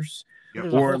gears. Yep.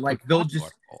 There's a Or whole like they'll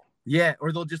tutorial. just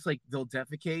or they'll just like they'll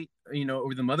defecate,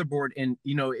 over the motherboard, and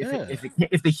if Yeah.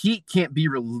 if the heat can't be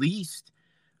released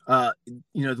the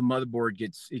motherboard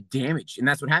gets damaged, and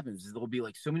that's what happens. Is there'll be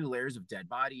like so many layers of dead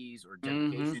bodies or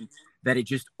degradation that it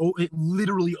just it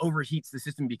literally overheats the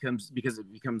system because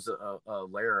it becomes a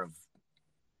layer of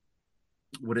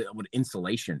what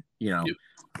insulation.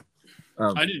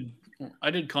 I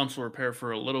did console repair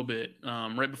for a little bit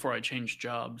right before I changed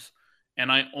jobs,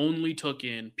 and I only took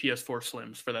in PS4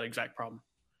 Slims for that exact problem.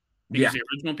 Because the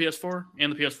original PS4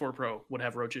 and the PS4 Pro would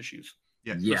have roach issues.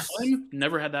 Yeah. The Slim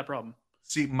never had that problem.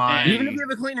 See, even if you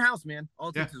have a clean house, man, all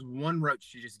it takes is one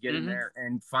roach to just get in there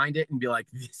and find it and be like,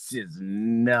 "This is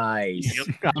nice."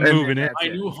 Yep. I'm moving it. My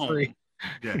new home.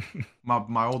 Yeah,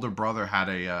 my older brother had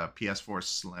a PS4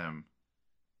 Slim,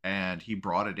 and he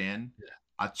brought it in. Yeah.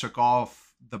 I took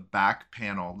off the back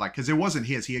panel, like, because it wasn't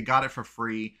his. He had got it for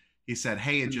free. He said,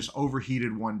 "Hey, it just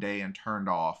overheated one day and turned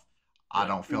off. I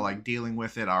don't feel like dealing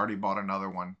with it. I already bought another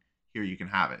one. Here, you can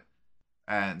have it."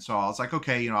 And so I was like,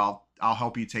 "Okay, I'll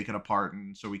help you take it apart,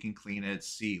 and so we can clean it,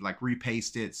 see, like,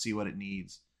 repaste it, see what it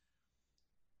needs."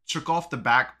 Took off the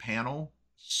back panel,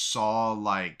 saw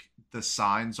like the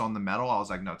signs on the metal. I was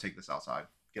like, "No, take this outside.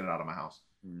 Get it out of my house."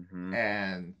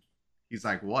 And he's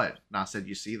like, "What?" And I said,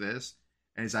 "You see this?"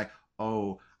 And he's like,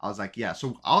 "Oh." I was like, "Yeah,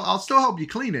 so I'll still help you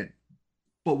clean it,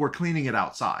 but we're cleaning it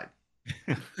outside."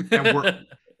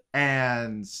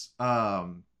 And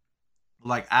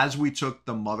like, as we took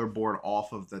the motherboard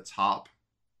off of the top,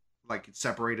 like, it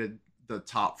separated the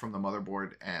top from the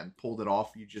motherboard and pulled it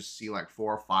off, you just see like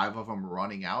 4 or 5 of them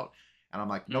running out, and I'm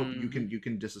like, "Nope, you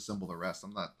can disassemble the rest.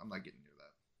 I'm not getting near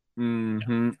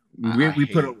that." We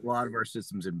put a lot of our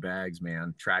systems in bags,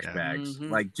 man, trash bags,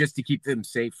 like, just to keep them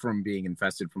safe from being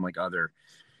infested from like other,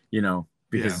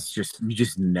 because it's just, you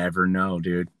just never know,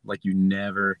 dude. Like, you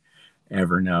never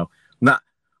ever know. Now,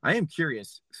 I am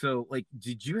curious. So, like,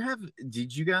 did you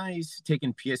guys take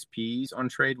in PSPs on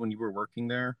trade when you were working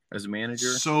there as a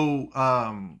manager? So,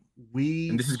 and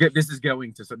this is good.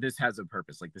 This has a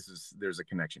purpose. Like, there's a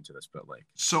connection to this, but like,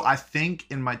 so I think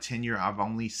in my tenure, I've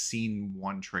only seen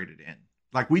one traded in.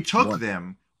 Like, we took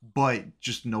them, but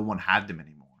just no one had them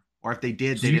anymore. Or if they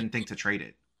did, they didn't think to trade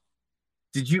it.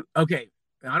 Did you? Okay.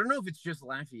 I don't know if it's just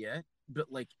Lafayette,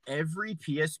 but like, every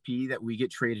PSP that we get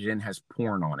traded in has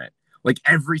porn on it. Like,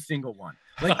 every single one,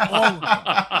 like, all of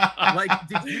them. Like,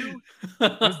 do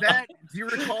you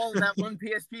recall that one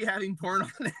PSP having porn on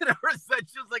it, or is that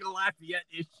just like a Lafayette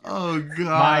issue? Oh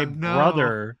God, my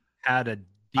brother had a DS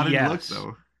I didn't look,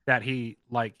 though. that he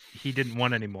didn't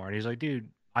want anymore, and he's like, "Dude,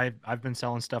 I've been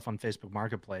selling stuff on Facebook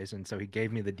Marketplace," and so he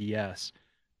gave me the DS,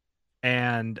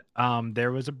 and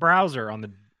there was a browser on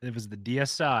it was the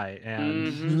DSi,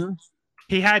 and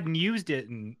he hadn't used it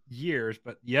in years,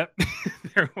 but yep,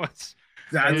 there was.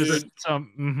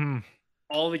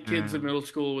 All the kids in middle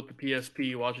school with the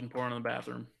PSP watching porn in the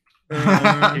bathroom. Dude,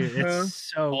 it's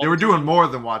so. They were doing more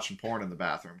than watching porn in the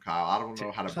bathroom, Kyle. I don't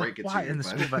know how to break it to you.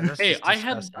 Hey, I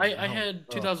had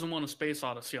 2001: A Space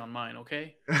Odyssey on mine.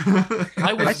 Okay,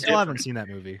 I still haven't seen that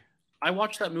movie. I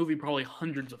watched that movie probably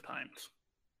hundreds of times.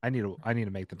 I need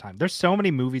to make the time. There's so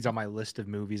many movies on my list of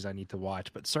movies I need to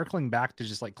watch. But circling back to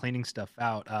just like cleaning stuff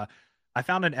out, I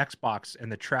found an Xbox in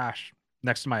the trash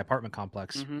next to my apartment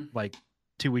complex like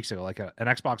 2 weeks ago, like an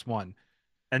Xbox One.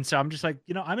 And so I'm just like,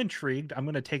 I'm intrigued. I'm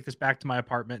going to take this back to my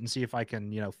apartment and see if I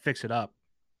can, fix it up.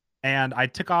 And I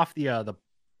took off the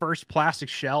first plastic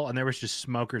shell, and there was just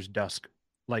smoker's dust,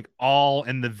 like, all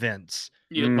in the vents,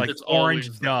 like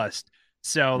orange dust.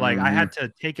 So like I had to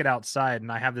take it outside,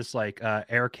 and I have this like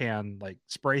air can like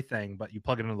spray thing, but you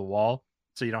plug it into the wall,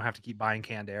 so you don't have to keep buying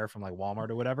canned air from like Walmart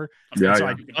or whatever. So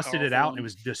I dusted it out, and it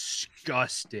was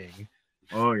disgusting.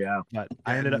 Oh yeah, but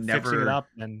I ended up fixing it up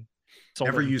and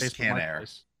never used canned air.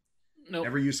 Nope.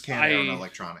 Never used canned air on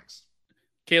electronics.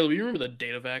 Caleb, you remember the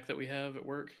data vac that we have at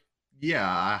work? Yeah,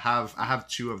 I have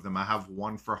 2 of them. I have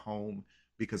one for home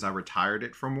because I retired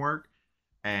it from work,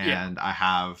 and I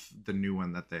have the new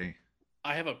one that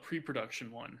I have a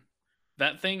pre-production one.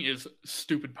 That thing is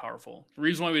stupid powerful. The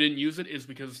reason why we didn't use it is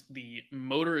because the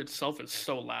motor itself is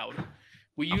so loud.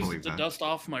 We used it to dust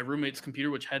off my roommate's computer,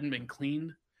 which hadn't been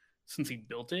cleaned since he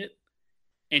built it.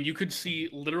 And you could see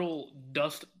literal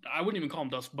dust. I wouldn't even call them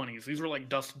dust bunnies. These were like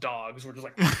dust dogs. We're just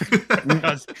like,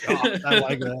 dust dogs. I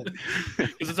like that.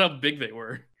 Because that's how big they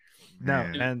were. No,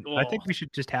 and I think we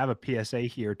should just have a PSA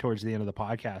here towards the end of the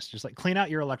podcast. Just like, clean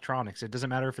out your electronics. It doesn't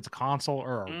matter if it's a console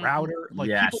or a router. Like,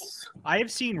 people, I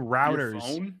have seen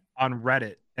routers on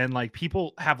Reddit, and like,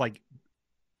 people have like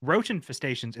roach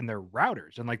infestations in their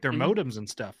routers and like their modems and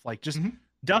stuff. Like, just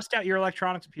dust out your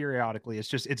electronics periodically.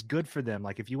 It's good for them.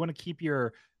 Like, if you want to keep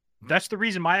that's the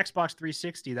reason my Xbox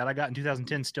 360 that I got in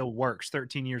 2010 still works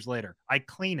 13 years later. I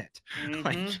clean it.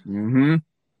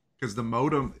 because the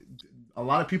modem, a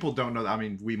lot of people don't know that. I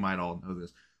mean, we might all know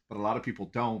this, but a lot of people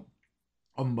don't.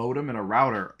 A modem and a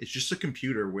router, it's just a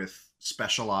computer with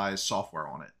specialized software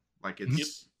on it. Like it's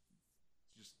just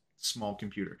small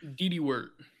computer. DD word.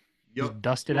 Just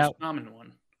dust it Most out. common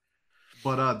one.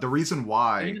 But the reason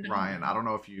why, Ryan, I don't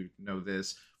know if you know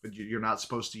this, but you're not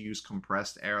supposed to use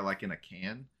compressed air like in a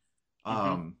can.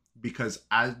 Because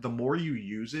as the more you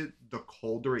use it, the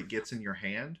colder it gets in your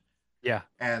hand. Yeah.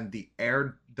 And the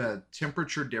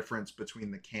temperature difference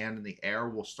between the can and the air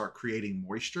will start creating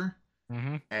moisture.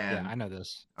 Mm-hmm. And yeah, I know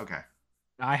this. Okay.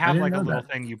 I have like a know little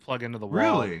that. thing you plug into the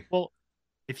wall. Really? Well,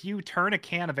 if you turn a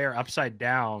can of air upside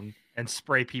down and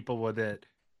spray people with it,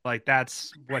 like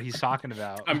that's what he's talking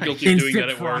about. I'm Like, guilty of doing that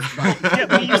at work.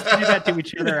 yeah, we used to do that to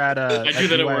each other at I do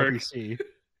that at work. BYOBC.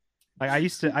 Like I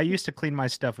used to clean my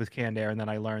stuff with canned air, and then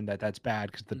I learned that that's bad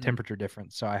because the temperature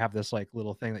difference. So I have this like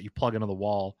little thing that you plug into the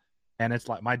wall, and it's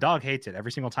like my dog hates it.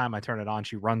 Every single time I turn it on,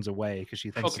 she runs away because she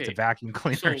thinks it's a vacuum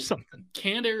cleaner or something.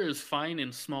 Canned air is fine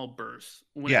in small bursts.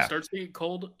 When it starts to get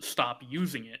cold, stop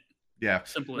using it. Yeah.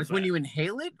 Simple Like as when that. you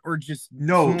inhale it, or just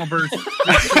No. small bursts?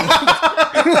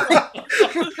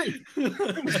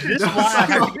 Is this why I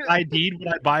have to ID'd when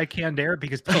I buy canned air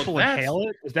because people inhale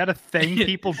it? Is that a thing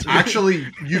people do? Actually,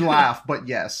 you laugh, but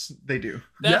yes, they do.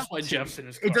 That's why Jeff's in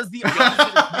his car. It does the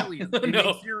opposite of helium.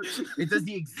 No. It does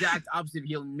the exact opposite of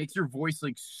helium. It makes your voice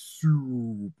like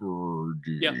super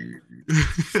deep. Yep.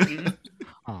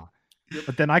 Huh.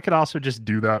 But then I could also just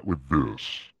do that with this.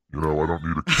 You know, I don't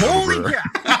need a can Holy of air.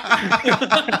 cow!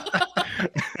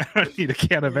 I don't need a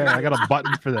can of air. I got a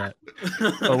button for that.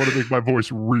 I want to make my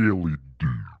voice really deep.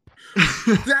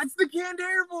 That's the canned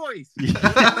air voice.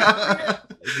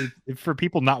 For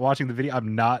people not watching the video,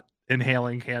 I'm not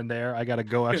inhaling canned air. I got to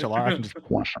go XLR. I can just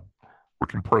I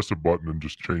can press a button and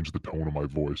just change the tone of my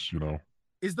voice, you know?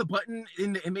 Is the button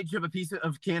in the image of a piece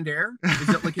of canned air? Is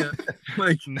it like a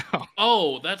like? no.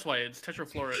 Oh, that's why it's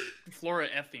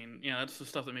fluoroethene. Yeah, that's the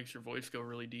stuff that makes your voice go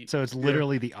really deep. So it's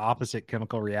literally the opposite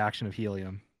chemical reaction of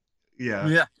helium. Yeah.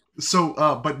 Yeah. So,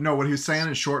 but no, what he was saying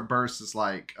in short bursts is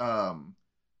like,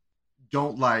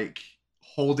 don't like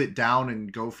hold it down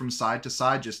and go from side to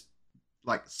side. Just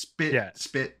like spit,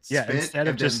 spit, instead and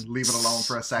of just then leave it alone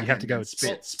for a second. You have to go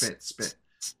spit, spit, spit.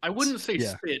 I wouldn't say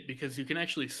spit because you can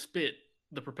actually spit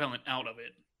the propellant out of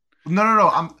it. No.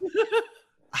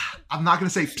 I'm not gonna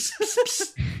say. Pss, pss,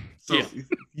 pss. So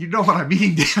you know what I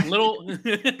mean, Dan. Little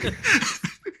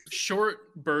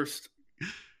short burst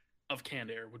of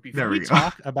canned air would be. There fine. we We go.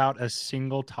 talk about a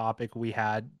single topic we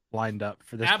had lined up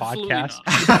for this Absolutely podcast.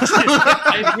 not.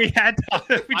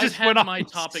 we just I've went had my on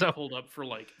topic so- pulled up for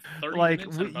like 30 like,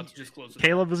 minutes. I'm about to just close it.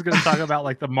 Caleb was going to talk about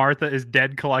like the Martha is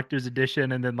Dead Collector's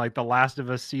Edition, and then like The Last of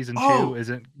Us season 2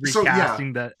 isn't so, yeah.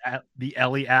 recasting the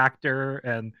Ellie actor,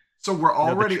 and So we're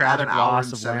already the at tragic an hour loss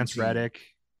and of Lance 17. Reddick.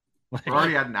 Like, We're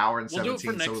already at an hour and We'll do it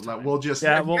for 17. So next like, time. we'll just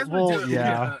Yeah, If you guys wanna we'll- do it,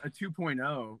 yeah. a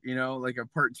 2.0, you know, like a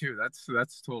part 2.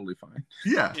 That's totally fine.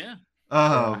 yeah. Yeah.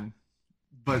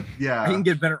 But I yeah. can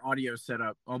get better audio set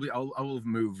up. I will have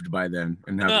moved by then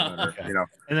and have it better. Okay. You know.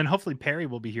 and then hopefully Perry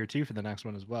will be here too for the next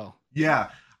one as well. Yeah.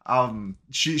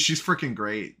 She's freaking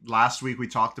great. Last week we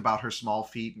talked about her small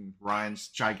feet and Ryan's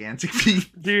gigantic feet.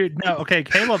 Dude, no, okay.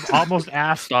 Caleb almost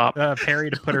asked Perry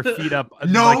to put her feet up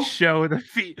and No. like show the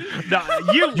feet. No,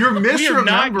 You're we are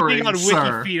not misremembering, getting on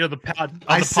sir. wiki feet of the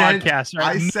podcast. I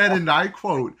Right? said, and I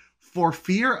quote, "For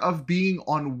fear of being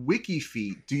on wiki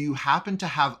feet, do you happen to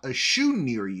have a shoe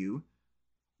near you?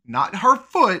 Not her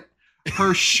foot,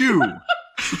 her shoe."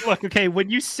 Look, okay, when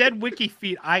you said wiki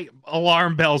feet,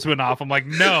 alarm bells went off. I'm like,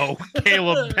 no,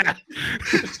 Caleb. And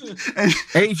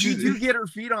Hey, if you do get her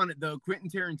feet on it though, Quentin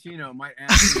Tarantino might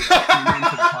ask you to tune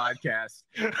into the podcast.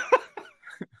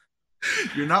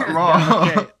 you're not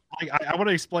wrong. Okay, I want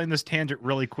to explain this tangent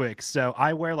really quick. So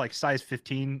I wear like size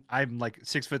 15. I'm like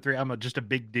 6'3". I'm just a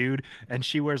big dude, and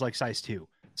she wears like size 2.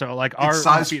 So like our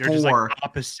size feet are just 4. like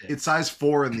opposite. It's size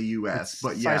 4 in the US, It's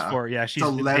but yeah. size 4. Yeah, she's It's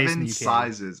based in 11 the UK.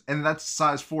 sizes, and that's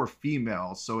size 4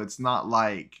 female, so it's not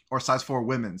like, or size 4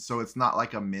 women, so it's not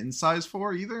like a men's size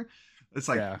 4 either. It's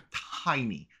like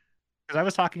tiny. Because I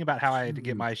was talking about how I had to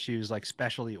get my shoes like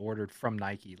specially ordered from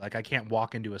Nike. Like I can't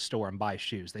walk into a store and buy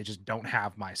shoes; they just don't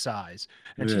have my size.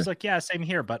 And she's like, "Yeah, same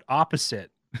here, but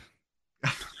opposite."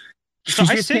 So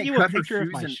I sent you a picture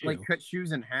of my shoe. Like cut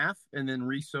shoes in half and then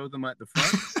re-sew them at the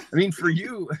front. I mean, for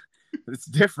you, it's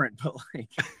different, but like,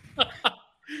 can't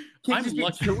I'm you just get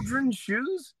lucky. children's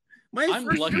shoes? My I'm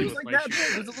first lucky shoe was with like my that. Big.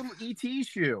 shoes. It was a little ET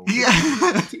shoe. Yeah.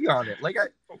 ET on it. Like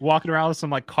Walking around with some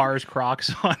like Cars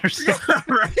Crocs on or something.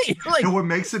 right? Like And what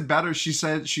makes it better, she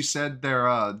said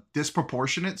they're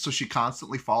disproportionate, so she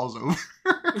constantly falls over.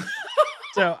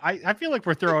 So I feel like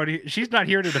we're throwing. She's not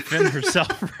here to defend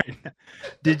herself right now.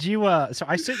 Did you? So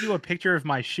I sent you a picture of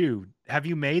my shoe. Have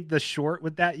you made the short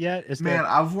with that yet? Man,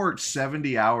 I've worked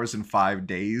 70 hours in 5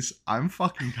 days. I'm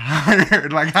fucking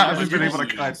tired. Like I haven't been able to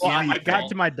cut Well, anything. I got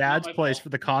to my dad's place for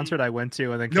the concert I went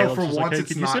to, and then No, Caleb's for just like, once "Hey, it's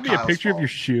can you not send me a Kyle's picture of your fault.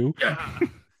 shoe?"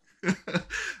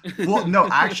 Well, no,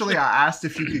 actually, I asked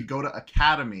if you could go to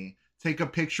Academy, take a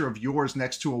picture of yours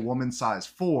next to a woman size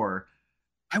 4.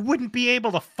 I wouldn't be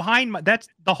able to find my. That's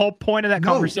the whole point of that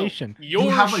No, conversation. You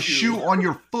have a shoe on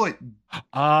your foot.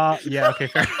 Yeah, okay,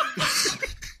 fair.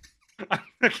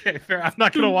 Okay, fair. I'm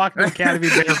not gonna walk to the Academy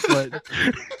barefoot.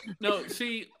 No,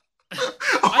 see,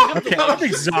 Okay, I'm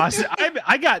exhausted.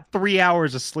 I got 3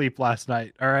 hours of sleep last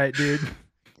night. All right, dude.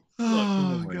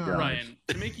 Oh, my God. God. Ryan,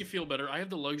 to make you feel better, I have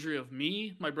the luxury of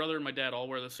me, my brother, and my dad all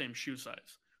wear the same shoe size.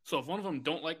 So if one of them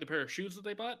don't like the pair of shoes that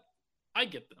they bought, I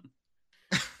get them.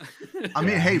 I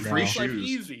mean, hey, no. free It's like shoes.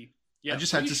 easy. Yeah, I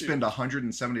just had free to spend shoes.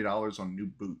 $170 on new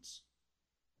boots.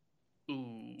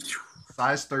 Ooh,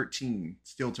 Size 13,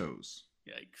 steel toes.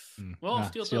 yikes. Well, Nah,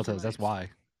 steel steel toes. toes. That's why.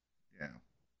 Yeah.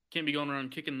 Can't be going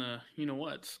around kicking the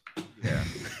you-know-whats. Yeah.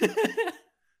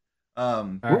 All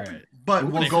right. But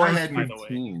What we'll they go size ahead by and the way.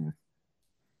 15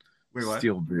 wait, what?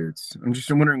 steel boots. I'm just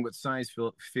wondering what size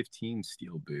 15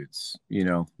 steel boots. You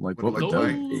know, like What what do would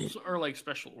they that look be? Those are like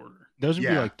special order. Those would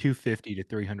be Yeah. like $250 to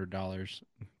 $300.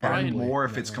 Probably Ryan, more in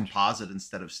if that it's range. composite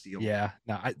instead of steel. Yeah.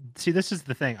 No, I see. This is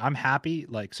the thing. I'm happy.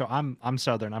 Like, so I'm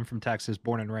Southern. I'm from Texas,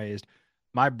 born and raised.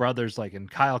 My brother's like, and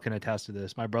Kyle can attest to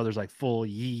this. My brother's like full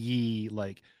yee,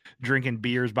 like drinking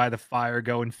beers by the fire,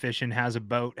 going fishing, has a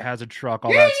boat, has a truck,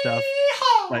 all that stuff.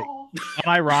 Like,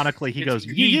 unironically, he It's goes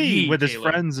yee yee yee, with his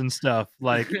Caleb. friends and stuff.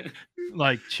 Like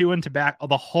chewing tobacco,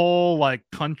 the whole like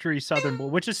country Southern boy,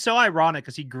 which is so ironic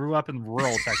because he grew up in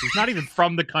rural Texas. He's not even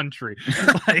from the country.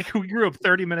 Like we grew up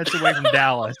 30 minutes away from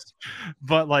Dallas,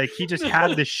 but like he just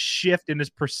had this shift in his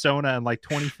persona in like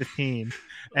 2015,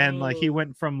 and like he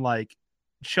went from like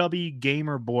chubby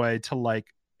gamer boy to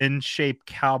like in shape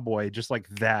cowboy, just like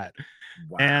that.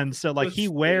 Wow. And so like he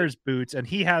That's wears boots, and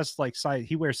he has like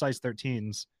he wears size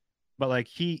 13s, but like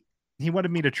he wanted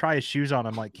me to try his shoes on.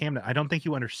 I'm like, Camden, I don't think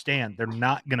you understand. They're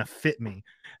not gonna fit me.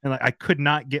 And like I could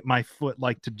not get my foot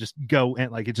like to just go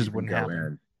in, like it just wouldn't Go happen.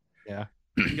 in. Yeah.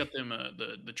 You got them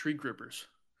the tree grippers.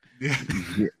 Yeah.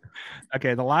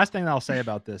 Okay, the last thing I'll say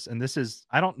about this, and this is,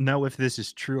 I don't know if this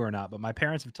is true or not, but my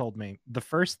parents have told me the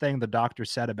first thing the doctor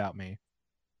said about me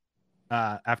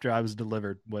after I was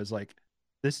delivered was like,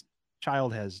 this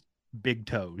child has big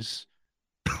toes.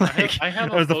 Like, I have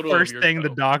that a was the photo of first your thing the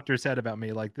toe. doctor said about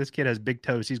me. Like, this kid has big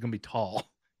toes. He's gonna be tall.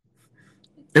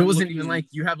 It I'm wasn't looking- even like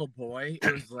you have a boy.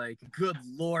 It was like, good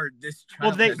lord, this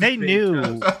Well, child. they has they big knew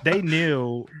toes. they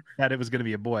knew that it was gonna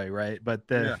be a boy, right? But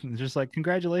Yeah. just like,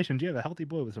 congratulations, you have a healthy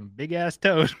boy with some big ass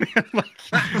toes, man.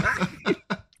 Like,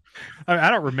 I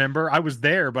don't remember. I was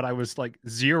there, but I was like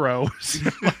 0. So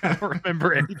I don't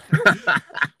remember anything.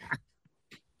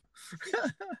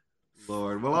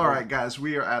 Lord. Well, all right, guys,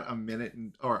 we are at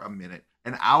an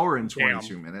hour and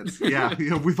 22 minutes. Yeah,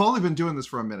 we've only been doing this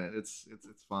for a minute. It's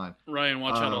fine. Ryan,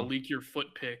 watch out! I'll leak your foot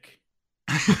pic.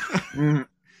 Mm.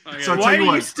 I So I'll got- tell Why you do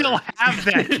you what. still have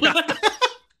that?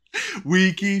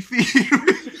 Wiki feed.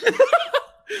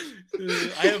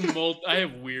 I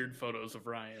have weird photos of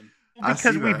Ryan. I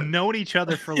Because see we've that. known each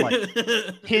other for like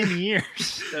 10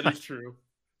 years. That is true.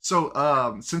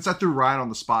 So, since I threw Ryan on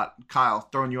the spot, Kyle,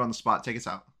 throwing you on the spot, take us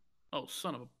out. Oh,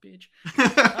 son of a bitch!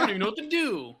 I don't even know what to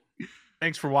do.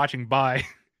 Thanks for watching. Bye.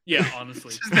 Yeah,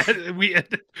 honestly. That's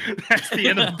the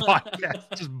end of the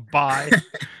podcast. Just bye.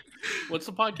 What's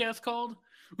the podcast called?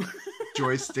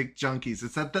 Joystick Junkies.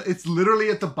 It's literally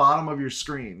at the bottom of your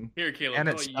screen. Here, Caleb. And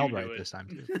how it's about spelled you right do it? this time,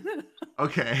 too.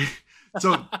 Okay.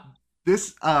 So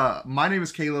this my name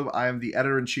is Caleb. I am the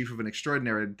editor-in-chief of an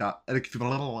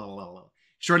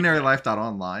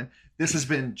extraordinarylife.online. This has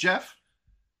been Jeff.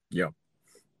 Yep.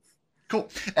 Cool.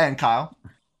 And Kyle.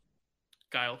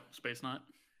 Kyle, Space Knot.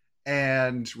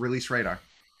 And Release Radar.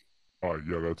 Oh,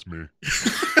 yeah, that's me.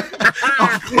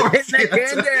 Of course, Hit that he had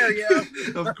to- can there, yo.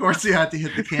 Of course he had to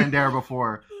hit the can there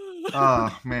before.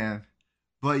 Oh, man.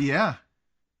 But yeah.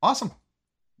 Awesome.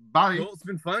 Bye. Cool. It's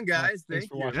been fun, guys. Thanks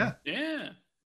Thank for you. watching. Yeah. Yeah.